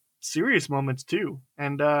dark, serious moments too.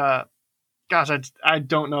 And gosh, I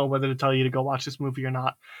don't know whether to tell you to go watch this movie or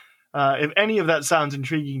not. If any of that sounds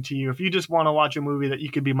intriguing to you, if you just want to watch a movie that you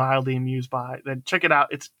could be mildly amused by, then check it out.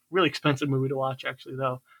 It's a really expensive movie to watch, actually,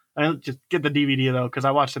 though. I just get the DVD though, because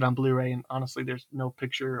I watched it on Blu-ray, and honestly, there's no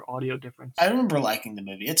picture audio difference. I remember liking the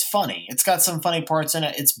movie. It's funny. It's got some funny parts in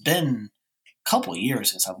it. It's been couple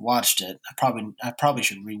years since I've watched it. I probably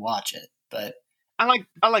should rewatch it, but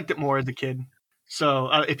I liked it more as a kid. So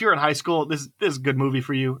if you're in high school, this is a good movie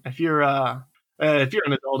for you. If you're an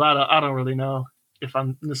adult, I don't really know if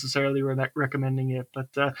I'm necessarily recommending it,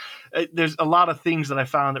 but there's a lot of things that I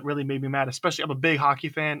found that really made me mad. Especially, I'm a big hockey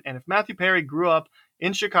fan, and if Matthew Perry grew up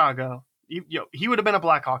in Chicago, he would have been a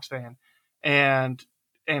Blackhawks fan, and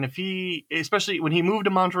if he, especially when he moved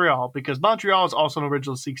to Montreal, because Montreal is also an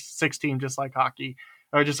original six team, just like hockey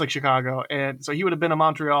or just like Chicago, and so he would have been a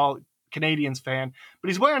Montreal Canadiens fan, but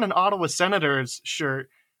he's wearing an Ottawa Senators shirt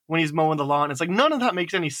when he's mowing the lawn. It's like none of that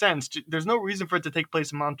makes any sense. There's no reason for it to take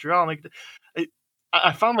place in Montreal. Like,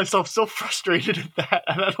 I found myself so frustrated at that,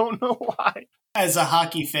 and I don't know why. As a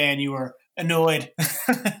hockey fan, you were annoyed.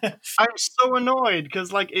 I'm so annoyed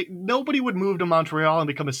because nobody would move to Montreal and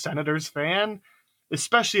become a Senators fan,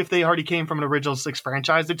 especially if they already came from an Original Six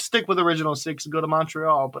franchise. They'd stick with Original Six and go to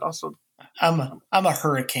Montreal. But also, I'm a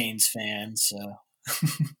Hurricanes fan, so.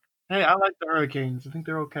 Hey, I like the Hurricanes. I think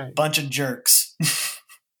they're okay. Bunch of jerks.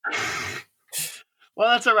 Well,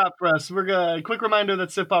 that's a wrap for us. We're gonna quick reminder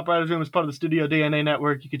that Sif Pop Writers Room is part of the Studio DNA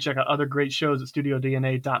network. You can check out other great shows at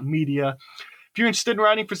studiodna.media. If you're interested in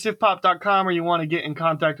writing for sifpop.com or you want to get in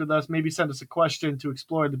contact with us, maybe send us a question to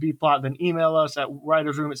explore the B-plot, then email us at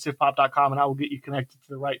writersroom@sifpop.com and I will get you connected to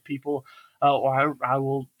the right people. Or I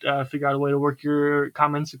will figure out a way to work your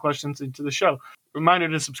comments and questions into the show. Reminder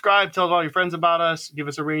to subscribe, tell all your friends about us, give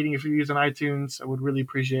us a rating if you're using iTunes. I would really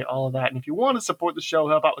appreciate all of that. And if you want to support the show,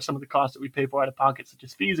 help out with some of the costs that we pay for out of pocket, such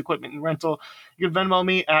as fees, equipment, and rental, you can Venmo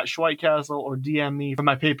me at Schweitcastle or DM me from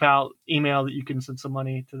my PayPal email that you can send some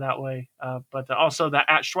money to that way. But also that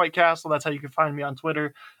at Schweitcastle, that's how you can find me on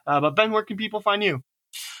Twitter. But Ben, where can people find you?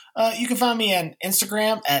 You can find me on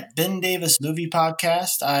Instagram at Ben Davis Movie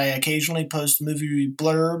Podcast. I occasionally post movie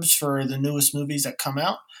blurbs for the newest movies that come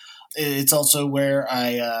out. It's also where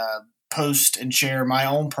I post and share my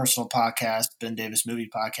own personal podcast, Ben Davis Movie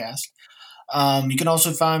Podcast. You can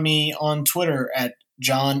also find me on Twitter at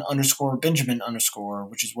John_Benjamin_,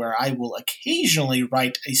 which is where I will occasionally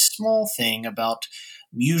write a small thing about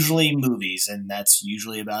usually movies, and that's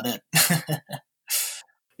usually about it.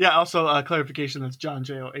 Yeah, also clarification, that's John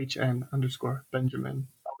JOHN_Benjamin. I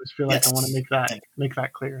always feel like I want to make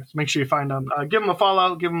that clear. So make sure you find him. Give him a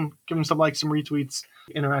follow, give him some likes, some retweets,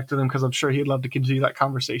 interact with him, because I'm sure he'd love to continue that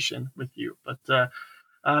conversation with you. But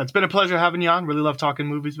it's been a pleasure having you on. Really love talking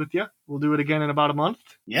movies with you. We'll do it again in about a month.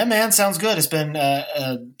 Yeah, man, sounds good. It's been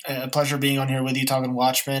a pleasure being on here with you talking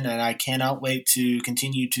Watchmen, and I cannot wait to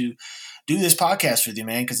continue to do this podcast with you,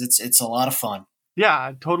 man, because it's a lot of fun. Yeah,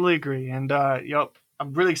 I totally agree. And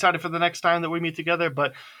I'm really excited for the next time that we meet together.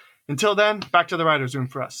 But until then, back to the writer's room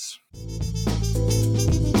for us.